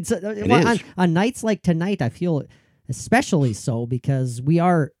 I mean, on nights like tonight, I feel especially so because we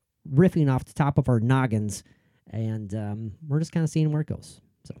are riffing off the top of our noggins, and we're just kind of seeing where it goes.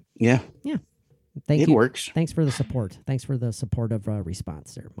 So yeah. Thank you. It works. Thanks for the support. Thanks for the supportive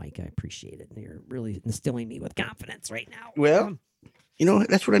response there, Mike. I appreciate it. You're really instilling me with confidence right now. Well,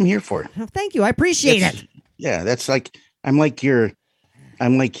 that's what I'm here for. Thank you. I appreciate it. Yeah, that's like I'm like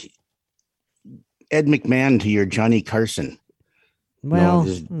Ed McMahon to your Johnny Carson. Well,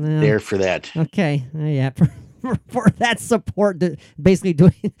 there for that. Okay. Yeah. For that support, basically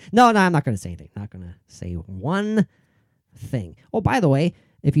doing. No, I'm not going to say anything. Not going to say one thing. Oh, by the way,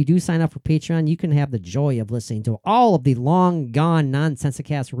 if you do sign up for Patreon, you can have the joy of listening to all of the long gone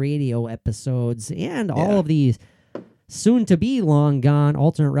Nonsensicast radio episodes and all of these soon to be long gone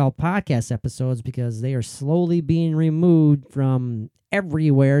Alternate Route podcast episodes, because they are slowly being removed from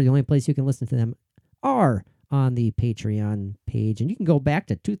everywhere. The only place you can listen to them are on the Patreon page, and you can go back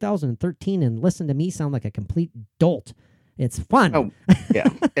to 2013 and listen to me sound like a complete dolt. It's fun. Oh, yeah.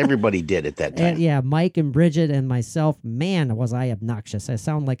 Everybody did at that time. And Mike and Bridget and myself, man, was I obnoxious. I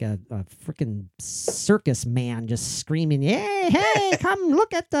sound like a freaking circus man just screaming, hey, come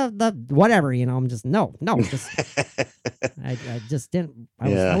look at the whatever, I'm just, no. I just didn't,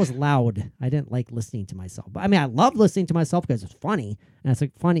 I was loud. I didn't like listening to myself. But I mean, I love listening to myself because it's funny. And it's a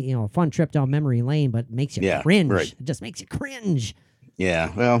funny, a fun trip down memory lane, but it makes you cringe. Right. It just makes you cringe.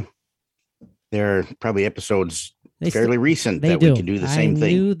 Yeah. Well, there are probably episodes fairly recent that we can do the same thing. I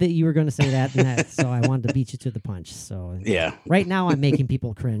knew that you were going to say that, so I wanted to beat you to the punch. So right now I'm making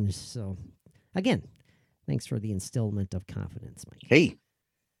people cringe. So again, thanks for the instillment of confidence, Mike. Hey,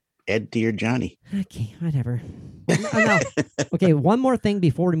 Ed to your Johnny. Okay, whatever. Okay, one more thing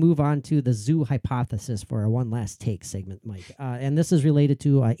before we move on to the zoo hypothesis for our one last take segment, Mike. And this is related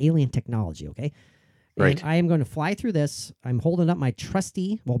to alien technology, okay? Right. And I am going to fly through this. I'm holding up my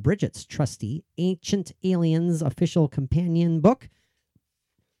trusty, well, Bridget's trusty, Ancient Aliens official companion book.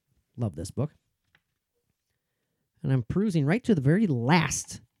 Love this book. And I'm perusing right to the very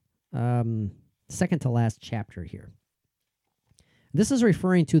last, second to last chapter here. This is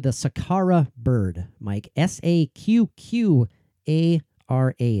referring to the Saqqara bird, Mike. Saqqara,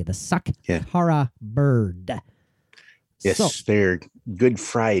 the Saqqara bird. Yes, So- they're good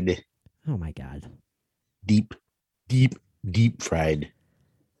fried, oh, my God. deep fried.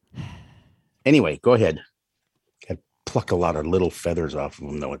 Anyway, go ahead. Got to pluck a lot of little feathers off of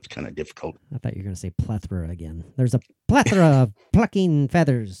them, though. It's kind of difficult. I thought you were going to say plethora again. There's a plethora of plucking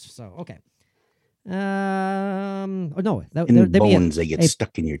feathers. So, okay. Oh, no. In There'd be bones, they get a-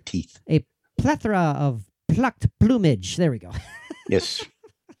 stuck in your teeth. a plethora of plucked plumage. There we go. Yes.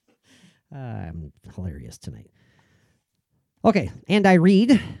 I'm hilarious tonight. Okay, and I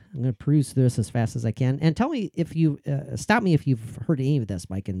read. I'm going to peruse through this as fast as I can. And tell me if you, stop me if you've heard any of this,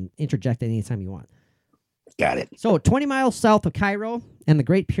 Mike, and interject anytime you want. Got it. So, 20 miles south of Cairo and the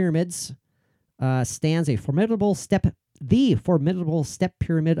Great Pyramids stands the formidable step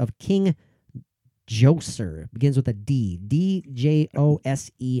pyramid of King Djoser. Begins with a D.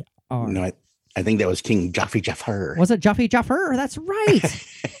 D-J-O-S-E-R. No, I think that was King Jafar. Was it Jaffe Jaffer? That's right.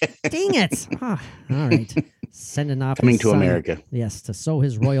 Dang it. Ah, all right. Sending off Coming his to son, America. Yes, to sow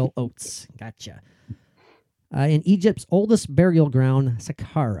his royal oats. Gotcha. In Egypt's oldest burial ground,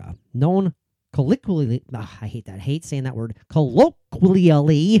 Saqqara, known colloquially, I hate that. I hate saying that word.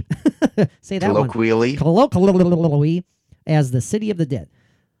 Colloquially. Say that Colloquially. one. Colloquially as the city of the dead.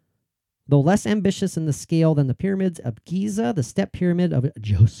 Though less ambitious in the scale than the pyramids of Giza, the step pyramid of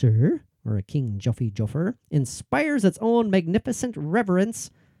Djoser, or a King Jaffe Joffer, inspires its own magnificent reverence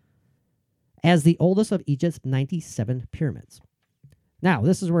as the oldest of Egypt's 97 pyramids. Now,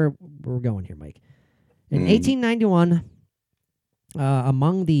 this is where we're going here, Mike. In 1891,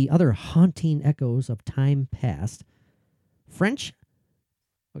 among the other haunting echoes of time past, French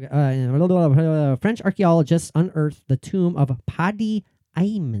archaeologists unearthed the tomb of Padi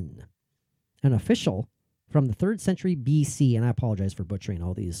Ayman, an official from the 3rd century BC, and I apologize for butchering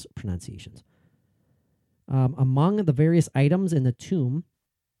all these pronunciations. Among the various items in the tomb,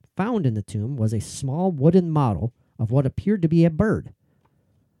 found in the tomb, was a small wooden model of what appeared to be a bird.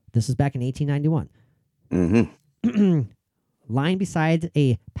 This is back in 1891. Mm-hmm. Lying beside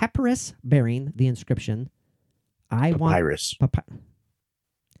a papyrus bearing the inscription, I want... Papyrus.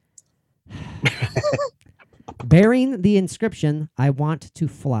 Bearing the inscription, I want to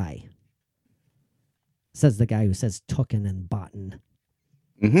fly. Says the guy who says Tooken and Botten.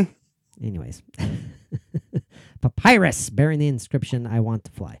 Mm-hmm. Anyways. Papyrus bearing the inscription, I want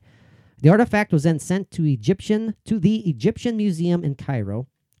to fly. The artifact was then sent to the Egyptian Museum in Cairo,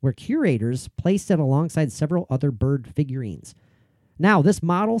 where curators placed it alongside several other bird figurines. Now, this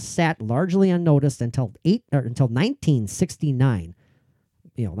model sat largely unnoticed until 1969.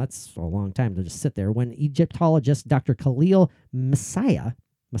 You know, that's a long time to just sit there. When Egyptologist Dr. Khalil Messiah,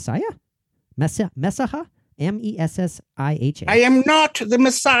 Messiha, M-E-S-S-I-H-A. I am not the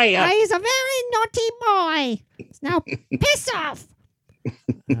Messiah. He's a very naughty boy. Now piss off.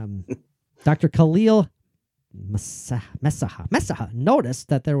 Dr. Khalil Messiha noticed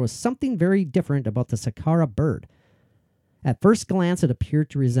that there was something very different about the Saqqara bird. At first glance, it appeared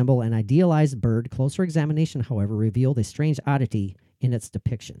to resemble an idealized bird. Closer examination, however, revealed a strange oddity in its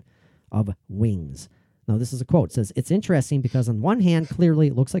depiction of wings. Now, this is a quote. It says, "It's interesting because on one hand, clearly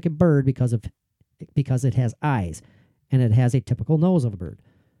it looks like a bird because it has eyes, and it has a typical nose of a bird.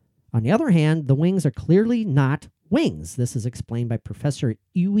 On the other hand, the wings are clearly not wings. This is explained by Professor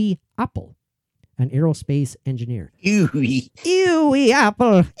Uwe Appel, an aerospace engineer." Uwe. Uwe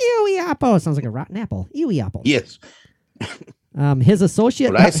Appel. Uwe Appel. Sounds like a rotten apple. Uwe Appel. Yes. His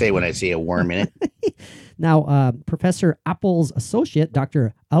associate... What I say when I see a worm in it. Now, Professor Appel's associate,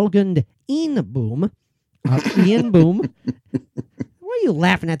 Dr. Algund Ianboom. Ianboom. What are you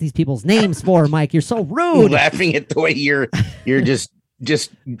laughing at these people's names for, Mike? You're so rude. Laughing at the way you're just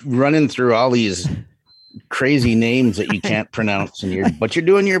running through all these crazy names that you can't pronounce, but you're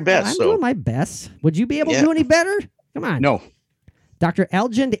doing your best. I'm so doing my best. Would you be able to do any better? Come on. no. Dr.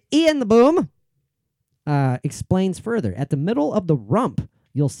 Algund Ianboom explains further. At the middle of the rump,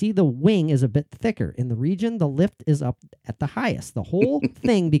 you'll see the wing is a bit thicker. In the region, the lift is up at the highest. The whole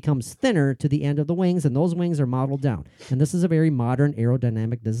thing becomes thinner to the end of the wings, and those wings are modeled down. And this is a very modern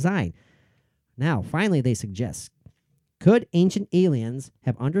aerodynamic design. Now, finally, they suggest, could ancient aliens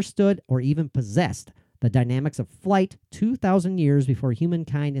have understood or even possessed the dynamics of flight 2,000 years before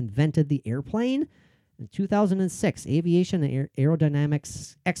humankind invented the airplane? In 2006, aviation and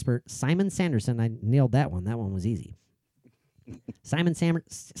aerodynamics expert Simon Sanderson, I nailed that one. That one was easy. Simon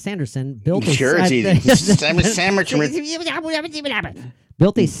Sanderson built a Sure, it's easy. Simon Sanderson.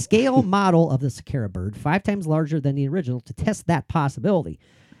 built a scale model of the Sakara bird 5 times larger than the original to test that possibility.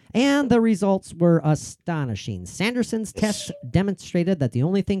 And the results were astonishing. Sanderson's tests demonstrated that the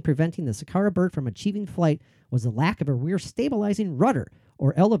only thing preventing the Sakara bird from achieving flight was the lack of a rear stabilizing rudder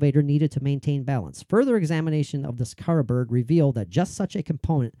or elevator needed to maintain balance. Further examination of the Sakara bird revealed that just such a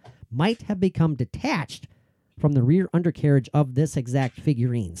component might have become detached from the rear undercarriage of this exact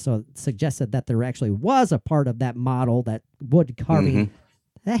figurine. So it suggested that there actually was a part of that model, that wood carving,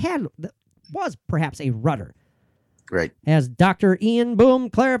 that was perhaps a rudder. Right. As Dr. Ian Boom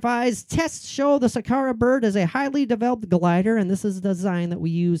clarifies, tests show the Sakara bird is a highly developed glider, and this is the design that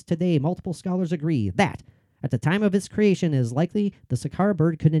we use today. Multiple scholars agree that at the time of its creation, it is likely the Sakara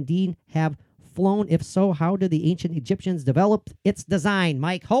bird could indeed have flown. If so, how did the ancient Egyptians develop its design?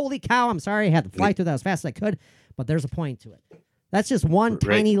 Mike, holy cow, I'm sorry I had to fly through that as fast as I could, but there's a point to it. That's just one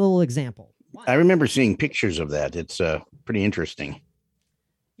tiny little example. I remember seeing pictures of that. It's pretty interesting.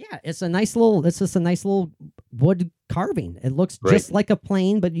 Yeah, it's just a nice little wood carving. It looks just like a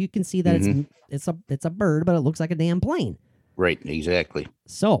plane, but you can see that it's a bird, but it looks like a damn plane. Right, exactly.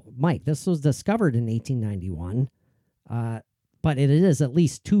 So, Mike, this was discovered in 1891, but it is at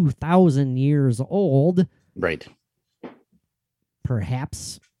least 2,000 years old. Right.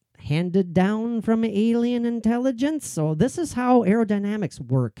 Perhaps handed down from alien intelligence. So this is how aerodynamics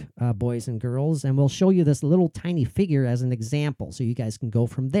work, boys and girls, and we'll show you this little tiny figure as an example so you guys can go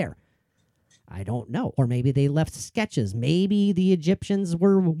from there. I don't know. Or maybe they left sketches. Maybe the Egyptians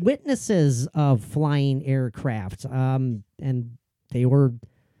were witnesses of flying aircraft, and they were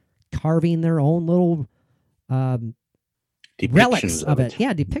carving their own little relics of it.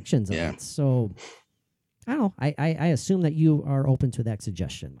 Yeah, depictions of it. So, I don't know. I assume that you are open to that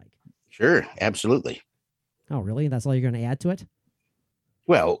suggestion, Mike. Sure, absolutely. Oh, really? That's all you're going to add to it?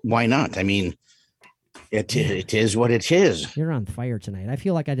 Well, why not? I mean, it is what it is. You're on fire tonight. I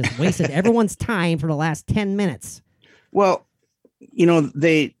feel like I just wasted everyone's time for the last 10 minutes. Well, you know,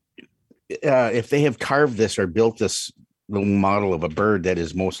 they if they have carved this or built this little model of a bird, that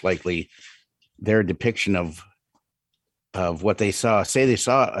is most likely their depiction of what they saw. Say they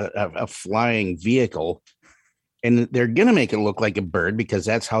saw a flying vehicle, and they're going to make it look like a bird because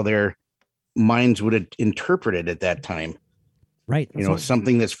that's how their minds would interpret it at that time. Right. You know,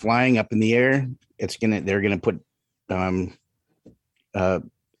 something that's flying up in the air, they're going to put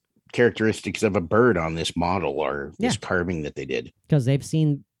characteristics of a bird on this model or this carving that they did. Because they've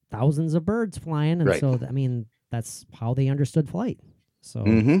seen thousands of birds flying. And so, I mean, that's how they understood flight. So,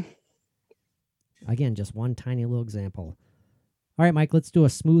 again, just one tiny little example. All right, Mike, let's do a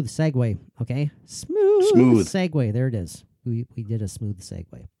smooth segue, okay? Smooth segue. There it is. We did a smooth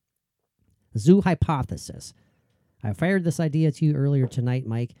segue. Zoo hypothesis. I fired this idea to you earlier tonight,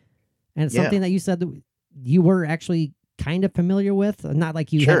 Mike, and it's something that you said that you were actually kind of familiar with. Not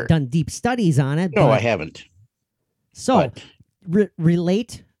like you have done deep studies on it. No, I haven't. So,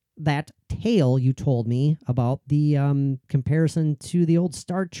 relate that tale you told me about the comparison to the old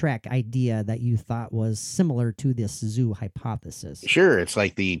Star Trek idea that you thought was similar to this zoo hypothesis. Sure. It's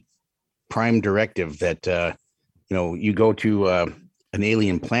like the prime directive that, you go to an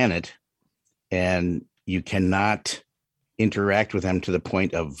alien planet and you cannot interact with them to the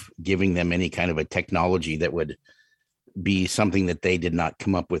point of giving them any kind of a technology that would be something that they did not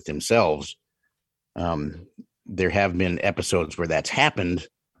come up with themselves. There have been episodes where that's happened,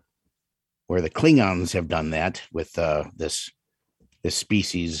 where the Klingons have done that with this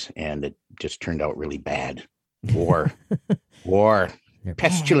species, and it just turned out really bad. War,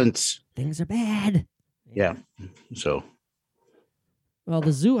 pestilence. Bad. Things are bad. Yeah. So, well,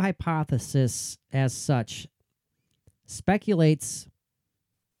 the zoo hypothesis, as such, speculates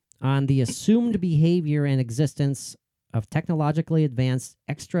on the assumed behavior and existence of technologically advanced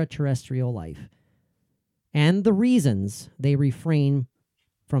extraterrestrial life, and the reasons they refrain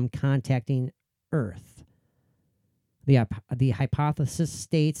from contacting Earth. The hypothesis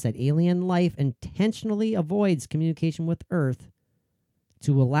states that alien life intentionally avoids communication with Earth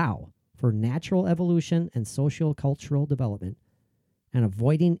to allow for natural evolution and socio-cultural development and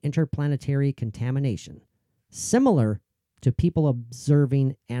avoiding interplanetary contamination, similar to people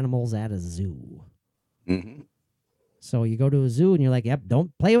observing animals at a zoo. Mm-hmm. So you go to a zoo and you're like, yep,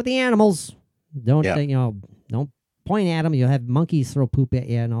 don't play with the animals. Don't point at them. You'll have monkeys throw poop at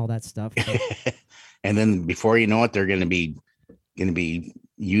you and all that stuff. And then before you know it, they're going to be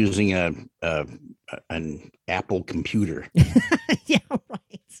using an Apple computer. Yeah,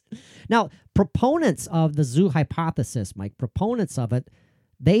 right. Now, proponents of the zoo hypothesis, Mike, proponents of it,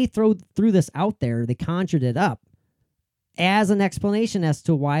 they threw this out there. They conjured it up as an explanation as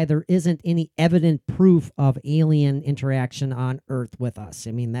to why there isn't any evident proof of alien interaction on Earth with us.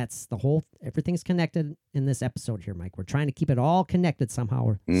 I mean, that's the whole, everything's connected in this episode here, Mike. We're trying to keep it all connected somehow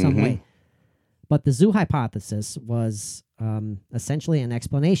or some way. But the zoo hypothesis was essentially an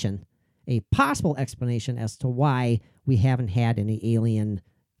explanation, a possible explanation as to why we haven't had any alien,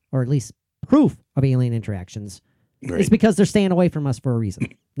 or at least proof of alien interactions. Right. It's because they're staying away from us for a reason.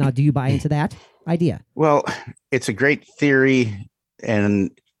 Now, do you buy into that idea? Well, it's a great theory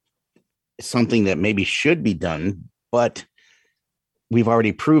and something that maybe should be done, but we've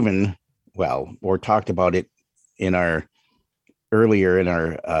already proven, well, or talked about it in our earlier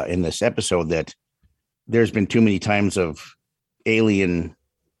in this episode, that there's been too many times of alien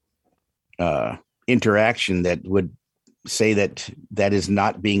interaction that would say that is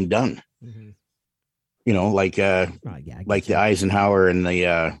not being done. Mm-hmm. You know, like like the Eisenhower and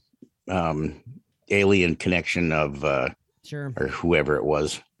the alien connection of sure, or whoever it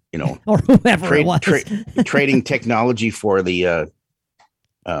was, you know, or whoever it was, trading technology for the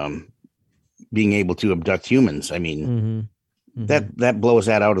being able to abduct humans. I mean, that blows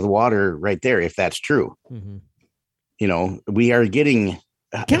that out of the water right there, if that's true. You know, we are getting.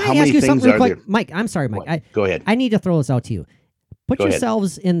 Can I ask you something real quick, Mike? I'm sorry, Mike. Go ahead. I need to throw this out to you. Put Go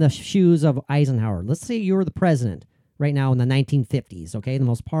yourselves in the shoes of Eisenhower. Let's say you were the president right now in the 1950s, okay? The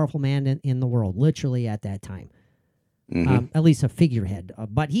most powerful man in the world, literally at that time. At least a figurehead.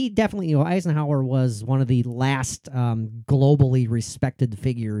 But he definitely, you know, Eisenhower was one of the last globally respected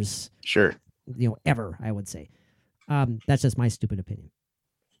figures, Sure, you know, ever, I would say. That's just my stupid opinion.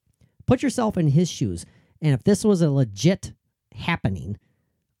 Put yourself in his shoes. And if this was a legit happening,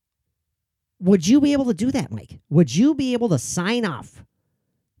 would you be able to do that, Mike? Would you be able to sign off?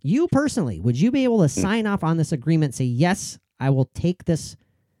 You personally, would you be able to sign off on this agreement and say, yes, I will take these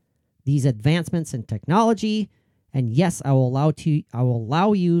advancements in technology, and yes, I will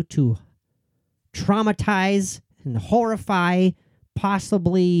allow you to traumatize and horrify,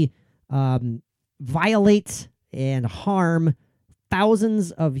 possibly violate and harm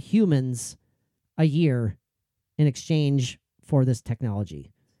thousands of humans a year in exchange for this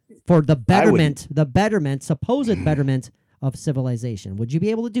technology, for the betterment, supposed betterment of civilization. Would you be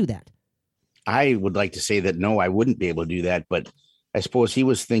able to do that? I would like to say that no, I wouldn't be able to do that, but I suppose he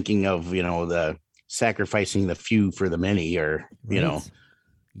was thinking of, you know, the sacrificing the few for the many, or, you know,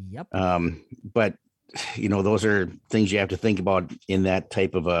 yep. But, you know, those are things you have to think about in that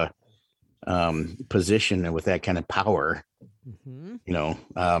type of a position and with that kind of power. You know,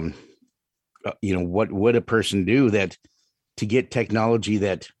 what would a person do that to get technology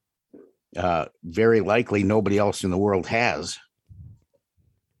that very likely nobody else in the world has?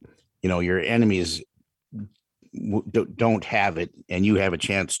 You know, your enemies don't have it, and you have a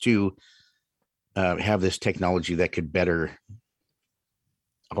chance to have this technology that could better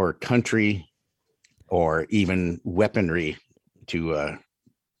our country, or even weaponry to,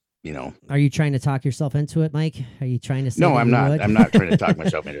 you know. Are you trying to talk yourself into it, Mike? Are you trying to say no, I'm not. I'm not trying to talk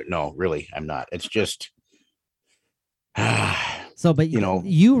myself into it. No, really, I'm not. It's just, so, but you know,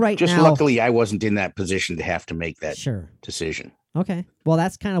 you right just now, luckily I wasn't in that position to have to make that decision. Okay. Well,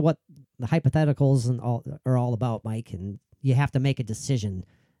 that's kind of what the hypotheticals and all are all about, Mike. And you have to make a decision.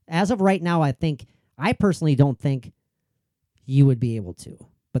 As of right now, I personally don't think you would be able to.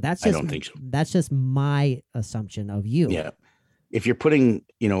 But that's just, I don't think so. That's just my assumption of you. Yeah. If you're putting,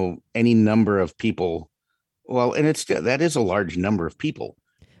 you know, any number of people, well, and that is a large number of people.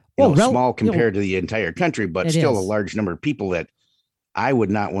 Small compared to the entire country, but still a large number of people that I would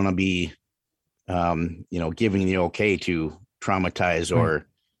not want to be, you know, giving the okay to traumatize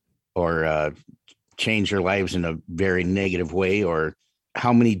or change their lives in a very negative way, or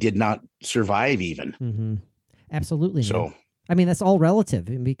how many did not survive even. Absolutely. So, man. I mean, that's all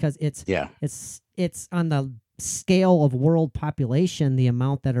relative, because it's on the scale of world population. The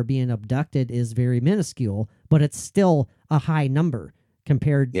amount that are being abducted is very minuscule, but it's still a high number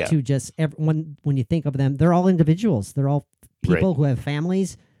compared to just everyone. When you think of them, they're all individuals. They're all people who have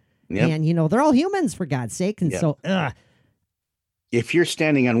families, and, you know, they're all humans, for God's sake. And so, if you're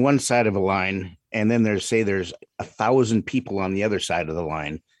standing on one side of a line, and then there's 1,000 people on the other side of the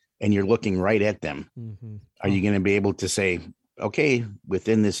line, and you're looking right at them, are you going to be able to say, okay,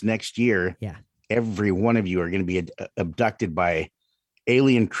 within this next year, every one of you are going to be abducted by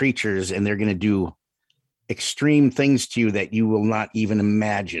alien creatures, and they're going to do extreme things to you that you will not even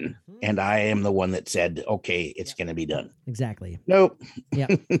imagine. And I am the one that said, okay, it's going to be done. Exactly. Nope.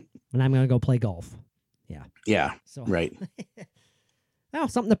 And I'm going to go play golf. Yeah. So, right. Oh,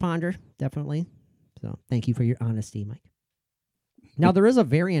 something to ponder, definitely. So thank you for your honesty, Mike. Now, there is a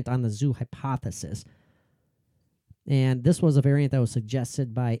variant on the zoo hypothesis. And this was a variant that was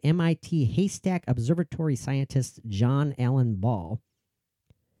suggested by MIT Haystack Observatory scientist John Allen Ball.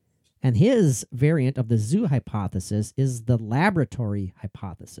 And his variant of the zoo hypothesis is the laboratory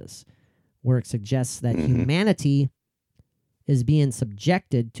hypothesis, where it suggests that humanity is being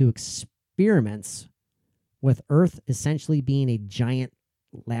subjected to experiments with Earth essentially being a giant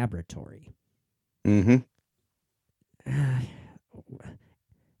laboratory. Mm-hmm.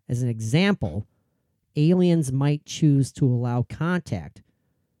 As an example, aliens might choose to allow contact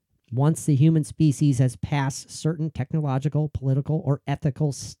once the human species has passed certain technological, political, or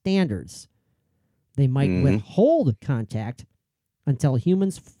ethical standards. They might withhold contact until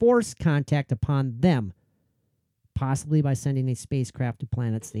humans force contact upon them, possibly by sending a spacecraft to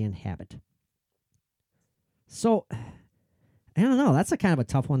planets they inhabit. So, I don't know. That's a kind of a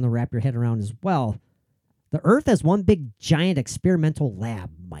tough one to wrap your head around as well. The Earth is one big, giant experimental lab,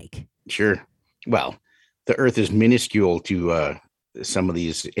 Mike. Sure. Well, the Earth is minuscule to some of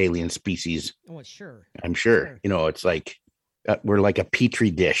these alien species. Oh, sure. I'm sure. You know, it's like we're like a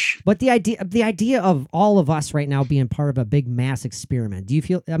petri dish. But the idea of all of us right now being part of a big mass experiment. Do you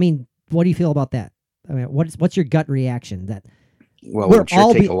feel? I mean, what do you feel about that? I mean, what's your gut reaction? That well, we're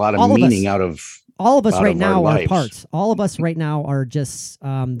sure take a lot of meaning out of all of us right now are parts. All of us right now are just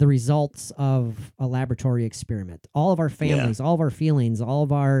the results of a laboratory experiment. All of our families, all of our feelings, all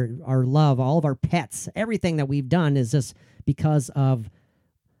of our love, all of our pets, everything that we've done is just because of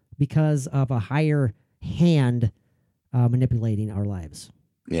a higher hand manipulating our lives.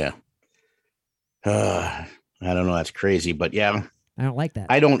 Yeah. I don't know. That's crazy, but yeah. I don't like that.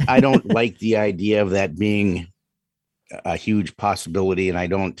 I don't like the idea of that being a huge possibility, and I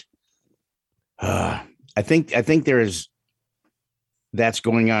don't. I think that's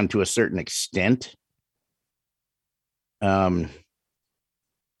going on to a certain extent.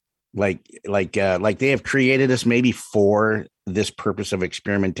 Like they have created us maybe for this purpose of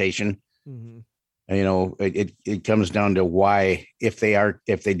experimentation. Mm-hmm. You know, it comes down to why, if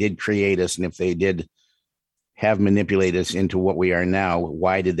they did create us and if they did have manipulated us into what we are now,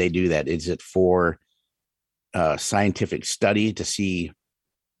 why did they do that? Is it for scientific study to see,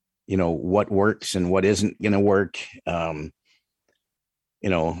 you know, what works and what isn't going to work?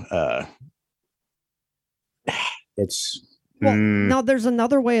 It's now there's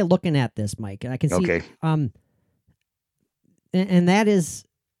another way of looking at this, Mike. I can see, okay. And that is,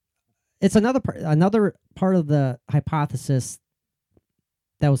 it's another part of the hypothesis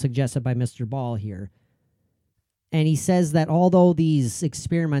that was suggested by Mr. Ball here. And he says that although these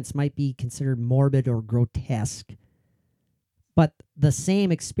experiments might be considered morbid or grotesque, but the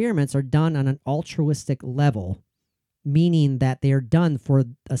same experiments are done on an altruistic level, meaning that they are done for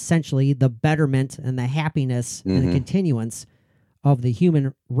essentially the betterment and the happiness and the continuance of the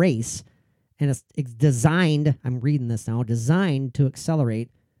human race. And it's designed, I'm reading this now, designed to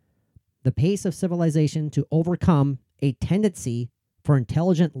accelerate the pace of civilization to overcome a tendency for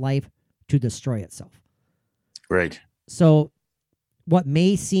intelligent life to destroy itself. Right. So what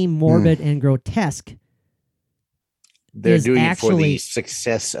may seem morbid and grotesque, they're doing it for the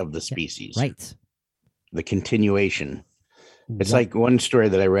success of the species. Right. The continuation. It's like one story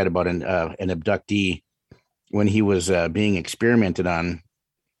that I read about an abductee when he was being experimented on.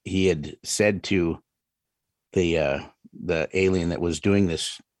 He had said to the alien that was doing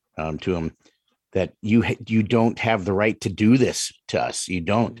this to him that you don't have the right to do this to us. You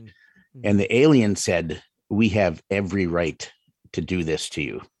don't. And the alien said, "We have every right to do this to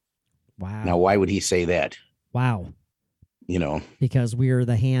you." Wow. Now, why would he say that? Wow. You know, because we are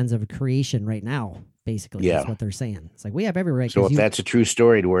the hands of creation right now, basically. Yeah. That's what they're saying. It's like, we have every right. So if that's a true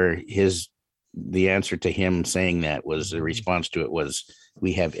story, to where the answer to him saying that was, the response to it was,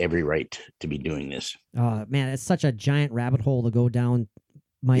 we have every right to be doing this. Man, it's such a giant rabbit hole to go down,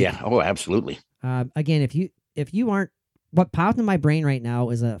 Mike. Yeah. Oh, absolutely. Again, if you aren't, what popped in my brain right now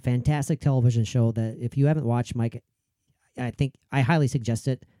is a fantastic television show that if you haven't watched, Mike, I think I highly suggest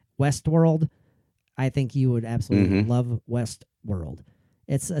it. Westworld. I think you would absolutely love Westworld.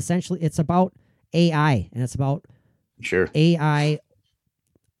 It's about AI, and it's about AI.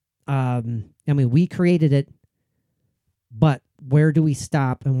 I mean, we created it, but where do we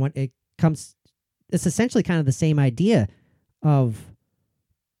stop? And what it comes, it's essentially kind of the same idea of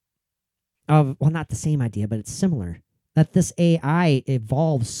well, not the same idea, but it's similar. That this AI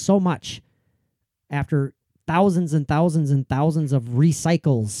evolves so much after thousands and thousands and thousands of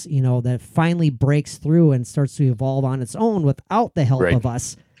recycles, you know, that finally breaks through and starts to evolve on its own without the help of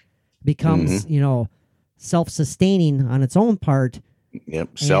us, becomes, you know, self-sustaining on its own part,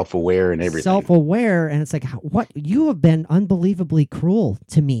 Yep. Self-aware and everything. Self-aware, and it's like, what? You have been unbelievably cruel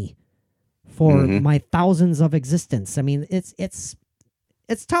to me for Mhm. my thousands of existence. I mean, it's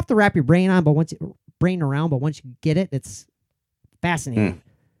tough to wrap your brain around, but once you get it, it's fascinating.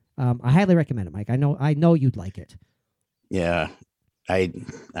 I highly recommend it, Mike. I know you'd like it. Yeah.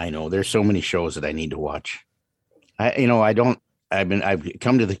 I know there's so many shows that I need to watch. I've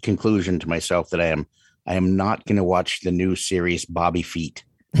come to the conclusion to myself that I am not going to watch the new series Bobby Feet.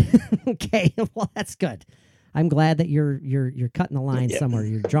 Okay, well, that's good. I'm glad that you're cutting the line somewhere.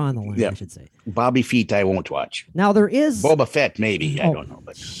 You're drawing the line, I should say. Bobby Feet I won't watch. Now there is Boba Fett, maybe. I don't know.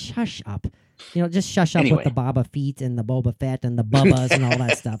 But shush up. Just shush up Anyway. with the Boba Feet and the Boba Fett and the Bubbas and all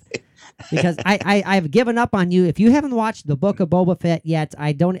that stuff. Because I've given up on you. If you haven't watched the Book of Boba Fett yet,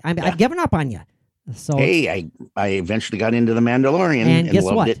 I've given up on you. So hey, I eventually got into The Mandalorian and guess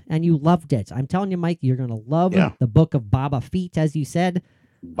loved what? it. And you loved it. I'm telling you, Mike, you're gonna love the Book of Boba Feet, as you said.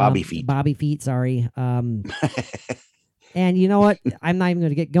 Bobby Feet. Bobby Feet, sorry. And you know what? I'm not even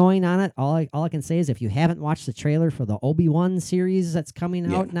going to get going on it. All I can say is if you haven't watched the trailer for the Obi-Wan series that's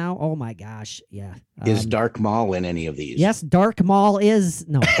coming out now, oh my gosh, yeah. Is Dark Maul in any of these? Yes, Dark Maul is.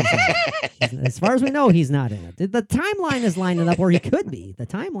 No, he's not. As far as we know, he's not in it. The timeline is lining up where he could be. The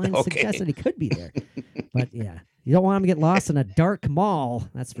timeline suggests that he could be there. But yeah, you don't want him to get lost in a Dark Maul,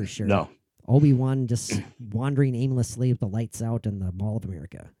 that's for sure. No. Obi-Wan just wandering aimlessly with the lights out in the Mall of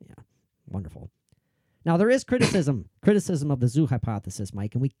America. Yeah, wonderful. Now there is criticism of the zoo hypothesis,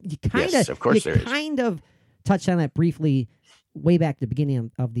 Mike, and you kind of touched on that briefly way back at the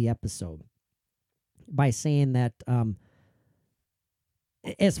beginning of the episode by saying that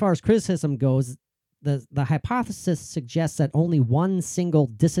as far as criticism goes, the hypothesis suggests that only one single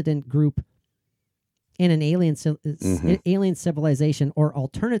dissident group in an alien civilization, or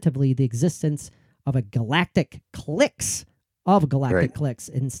alternatively the existence of a galactic cliques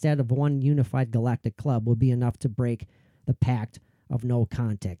instead of one unified galactic club would be enough to break the pact of no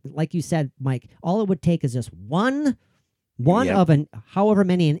contact. Like you said, Mike, all it would take is just one of an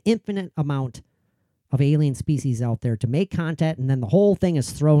infinite amount of alien species out there to make contact, and then the whole thing is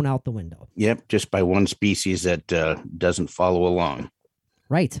thrown out the window. Yep, just by one species that doesn't follow along.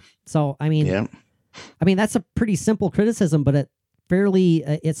 Right. So, I mean, that's a pretty simple criticism, but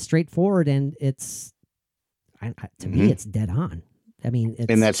it's straightforward, and it's to me, it's dead on. I mean,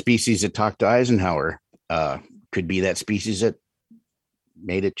 and that species that talked to Eisenhower could be that species that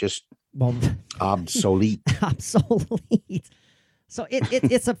made it just obsolete. Obsolete. So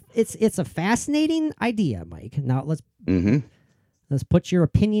it's a fascinating idea, Mike. Now let's put your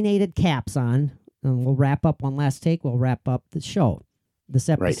opinionated caps on, and we'll wrap up one last take. We'll wrap up this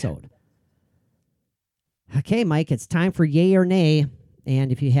episode. Right. Okay, Mike, it's time for yay or nay.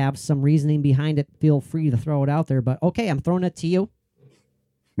 And if you have some reasoning behind it, feel free to throw it out there. But okay, I'm throwing it to you.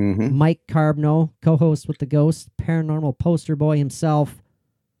 Mike Carbno, co-host with the Ghost, paranormal poster boy himself.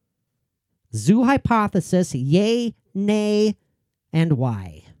 Zoo hypothesis, yay, nay, and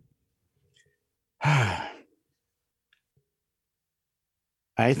why? I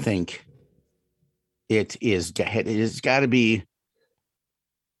think it's got to be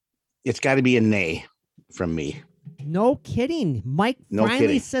a nay from me. No kidding. Mike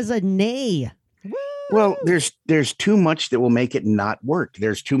finally says a nay. Woo! Well, there's too much that will make it not work.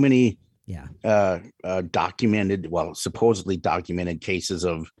 There's too many supposedly documented cases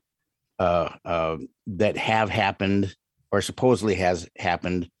of that have happened or supposedly has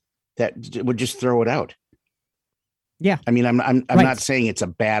happened that would just throw it out. Yeah. I mean, I'm not saying it's a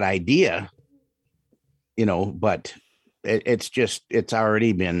bad idea, but it's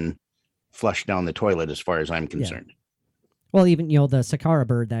already been flushed down the toilet as far as I'm concerned. Yeah. Well, even, the Sakara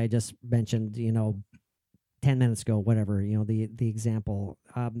bird that I just mentioned, 10 minutes ago, whatever, the example,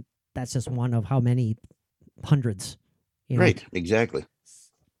 that's just one of how many hundreds. Right. Exactly.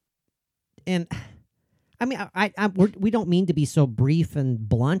 And I mean, we don't mean to be so brief and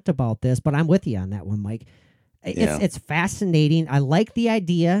blunt about this, but I'm with you on that one, Mike. It's fascinating. I like the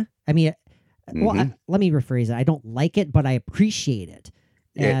idea. I mean, let me rephrase it. I don't like it, but I appreciate it.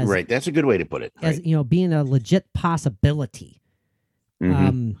 Right. That's a good way to put it. As being a legit possibility.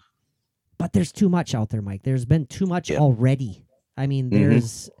 But there's too much out there, Mike. There's been too much already. I mean,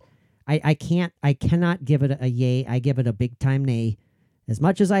 there's I cannot give it a yay. I give it a big time nay. As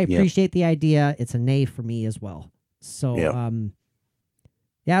much as I appreciate the idea, it's a nay for me as well. So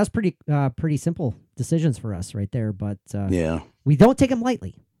it was pretty simple decisions for us right there, but we don't take them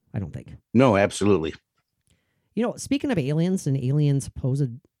lightly, I don't think. No, absolutely. Speaking of aliens and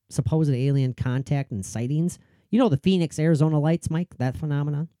supposed alien contact and sightings, the Phoenix, Arizona lights, Mike, that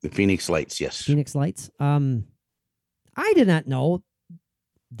phenomenon? The Phoenix lights, yes. Phoenix lights. I did not know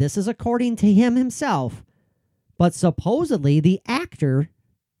this is according to him himself, but supposedly the actor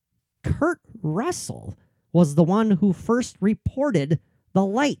Kurt Russell was the one who first reported the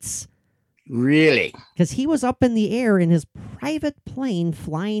lights. Really? Because he was up in the air in his private plane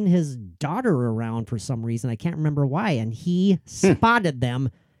flying his daughter around for some reason. I can't remember why. And he spotted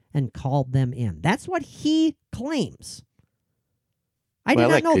them and called them in. That's what he claims. I did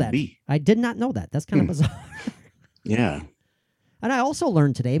not know that. I did not know that. That's kind of bizarre. Yeah. And I also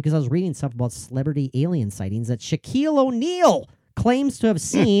learned today, because I was reading stuff about celebrity alien sightings, that Shaquille O'Neal claims to have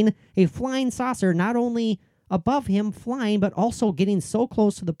seen a flying saucer not only above him flying, but also getting so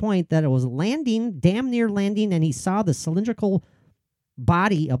close to the point that it was landing, damn near landing, and he saw the cylindrical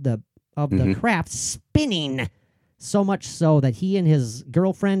body of the craft spinning, so much so that he and his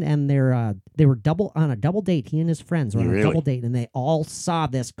girlfriend and they were on a double date. He and his friends were on a double date, and they all saw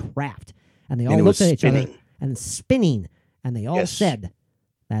this craft, and they all looked at each other and spinning, and they all said,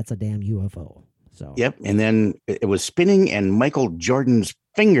 "That's a damn UFO." So yep, and then it was spinning, and Michael Jordan's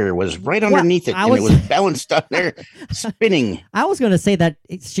finger was right underneath it, and it was balanced on there, spinning. I was going to say that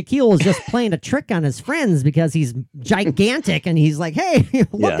Shaquille was just playing a trick on his friends because he's gigantic, and he's like, "Hey,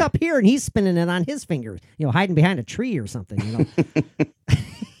 look up here," and he's spinning it on his fingers, hiding behind a tree or something.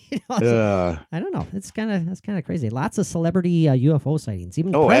 I don't know. That's kind of crazy. Lots of celebrity UFO sightings.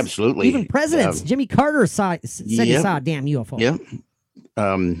 Even absolutely. Even presidents. Jimmy Carter said he saw a damn UFO. Yeah.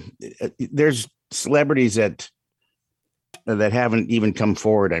 There's celebrities that haven't even come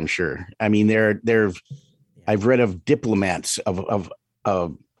forward, I'm sure. I mean, I've read of diplomats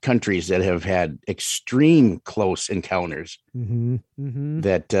of countries that have had extreme close encounters.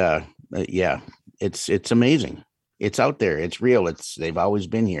 That it's amazing. It's out there. It's real. They've always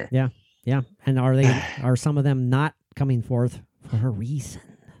been here. Yeah. And are some of them not coming forth for a reason,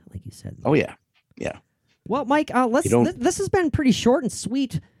 like you said? Oh yeah. Well, Mike, this has been pretty short and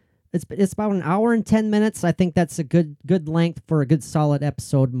sweet. It's about an hour and 10 minutes. I think that's a good length for a good solid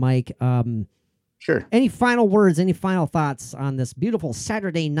episode, Mike. Sure. Any final words, any final thoughts on this beautiful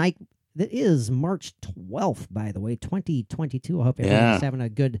Saturday night that is March 12th, by the way, 2022. I hope everyone's having a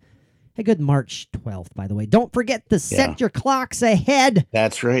good March 12th, by the way. Don't forget to set your clocks ahead.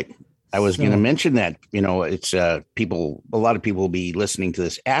 That's right. I was going to mention that, it's a lot of people will be listening to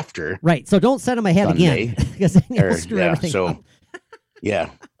this after. Right. So don't set them ahead Sunday. Again because then you'll screw everything up. Yeah.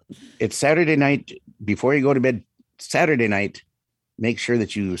 It's Saturday night. Before you go to bed Saturday night, make sure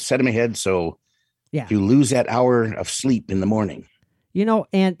that you set them ahead so you lose that hour of sleep in the morning.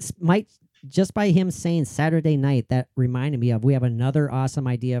 And Mike, just by him saying Saturday night, that reminded me of, we have another awesome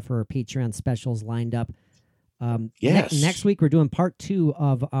idea for our Patreon specials lined up. Next week, we're doing part 2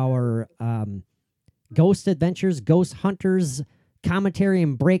 of our Ghost Adventures, Ghost Hunters commentary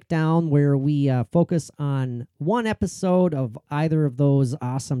and breakdown, where we focus on one episode of either of those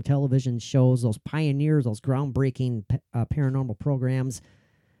awesome television shows, those pioneers, those groundbreaking paranormal programs.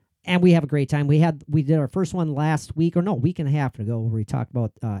 And we have a great time. We did our first one last week, a week and a half ago, where we talked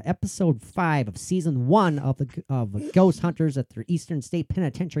about episode 5 of season 1 of Ghost Hunters at the Eastern State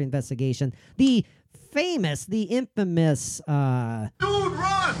Penitentiary investigation. The infamous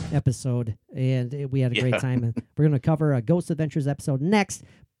episode, and we had a great time. And we're going to cover a Ghost Adventures episode next,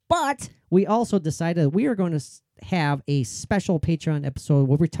 but we also decided we are going to have a special Patreon episode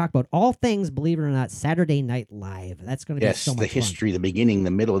where we talk about all things, believe it or not, Saturday Night Live. That's going to be so much fun. The history, the beginning,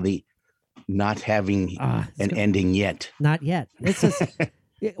 the middle, the not having an ending yet. Not yet. It's just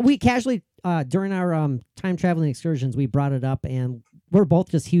we casually during our time traveling excursions, we brought it up, and we're both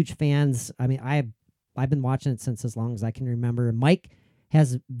just huge fans. I mean, I've been watching it since as long as I can remember. Mike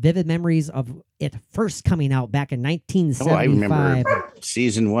has vivid memories of it first coming out back in 1975. I remember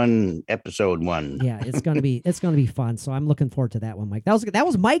season 1, episode 1. Yeah, it's gonna be fun. So I'm looking forward to that one, Mike. That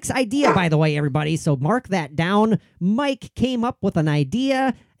was Mike's idea, by the way, everybody. So mark that down. Mike came up with an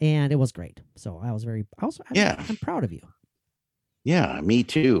idea, and it was great. So I'm proud of you. Yeah, me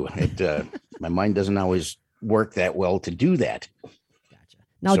too. My mind doesn't always work that well to do that. Gotcha.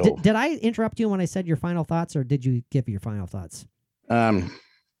 Now, did I interrupt you when I said your final thoughts, or did you give your final thoughts? I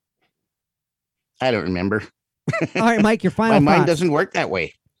don't remember. All right, Mike, your final My thoughts. mind doesn't work that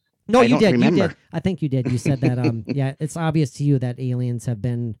way. No, you did. Remember. You did. I think you did. You said that, it's obvious to you that aliens have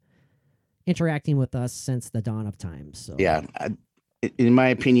been interacting with us since the dawn of time. So yeah, in my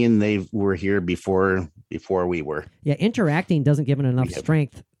opinion, they were here before we were. Yeah, interacting doesn't give it enough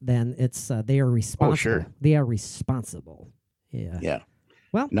strength. Then it's they are responsible. Oh, sure. They are responsible. Yeah. Yeah.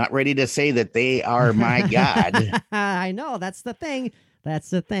 Well, not ready to say that they are my God. I know. That's the thing.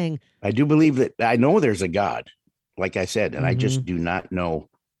 I do believe that I know there's a God, like I said, and I just do not know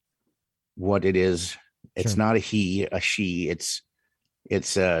what it is. It's not a he, a she. It's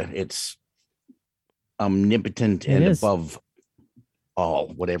it's omnipotent It and is. above all,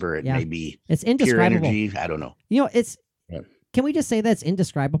 whatever it Yeah. may be. It's Pure indescribable. energy. I don't know. It's. Yeah. Can we just say that's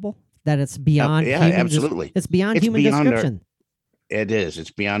indescribable? That it's beyond. Yeah, human absolutely. It's beyond It's human beyond our- description. It is.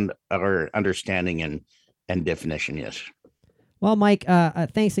 It's beyond our understanding and definition. Yes. Well, Mike,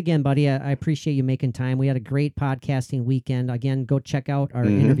 thanks again, buddy. I appreciate you making time. We had a great podcasting weekend. Again, go check out our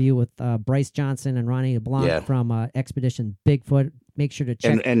interview with Bryce Johnson and Ronnie LeBlanc from Expedition Bigfoot. Make sure to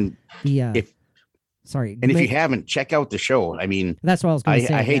check And the. if Sorry, and if you haven't, check out the show. I mean, that's what I was going to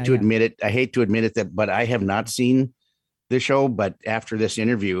say. I hate to admit it. I hate to admit it but I have not seen the show. But after this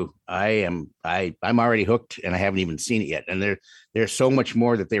interview, I'm already hooked, and I haven't even seen it yet. And there's so much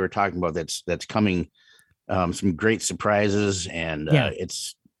more that they were talking about that's coming. Some great surprises, and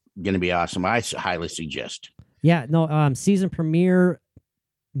it's going to be awesome. I highly suggest. Yeah, no, season premiere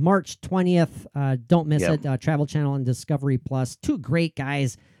March 20th. Don't miss it. Travel Channel and Discovery Plus. Two great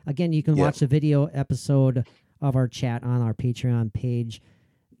guys. Again, you can watch the video episode of our chat on our Patreon page.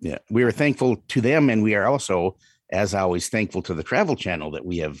 Yeah, we are thankful to them, and we are also, as always, thankful to the Travel Channel that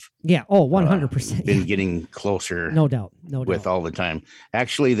we have. Yeah. Oh, 100%. Been getting closer. No doubt. With all the time.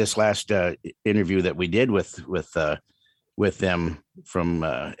 Actually, this last interview that we did with them from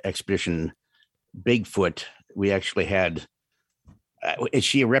Expedition Bigfoot, we actually had. Is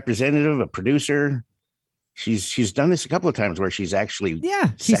she a representative, a producer? She's done this a couple of times where she's actually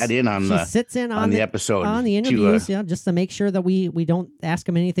sat in on the episode on the interviews, just to make sure that we don't ask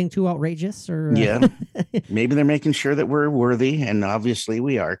them anything too outrageous or maybe they're making sure that we're worthy, and obviously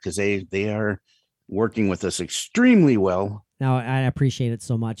we are, because they are working with us extremely well. No, I appreciate it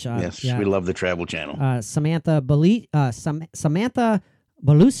so much. Yes, we love the Travel Channel. Samantha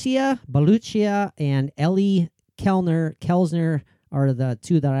Balucia and Ellie Kelsner are the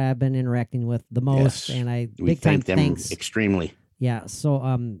two that I have been interacting with the most, and we thank them extremely. Yeah,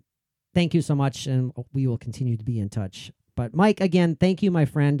 so thank you so much, and we will continue to be in touch. But Mike, again, thank you, my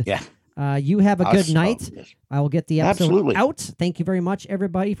friend. Yeah. You have a good night. Yes. I will get the episode out. Thank you very much,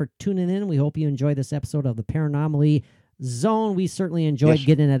 everybody, for tuning in. We hope you enjoyed this episode of the Paranomaly Zone. We certainly enjoyed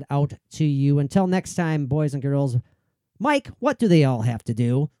getting it out to you. Until next time, boys and girls. Mike, what do they all have to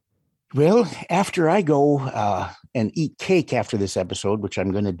do? Well, after I go and eat cake after this episode, which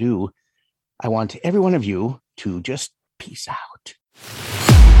I'm going to do, I want every one of you to just peace out.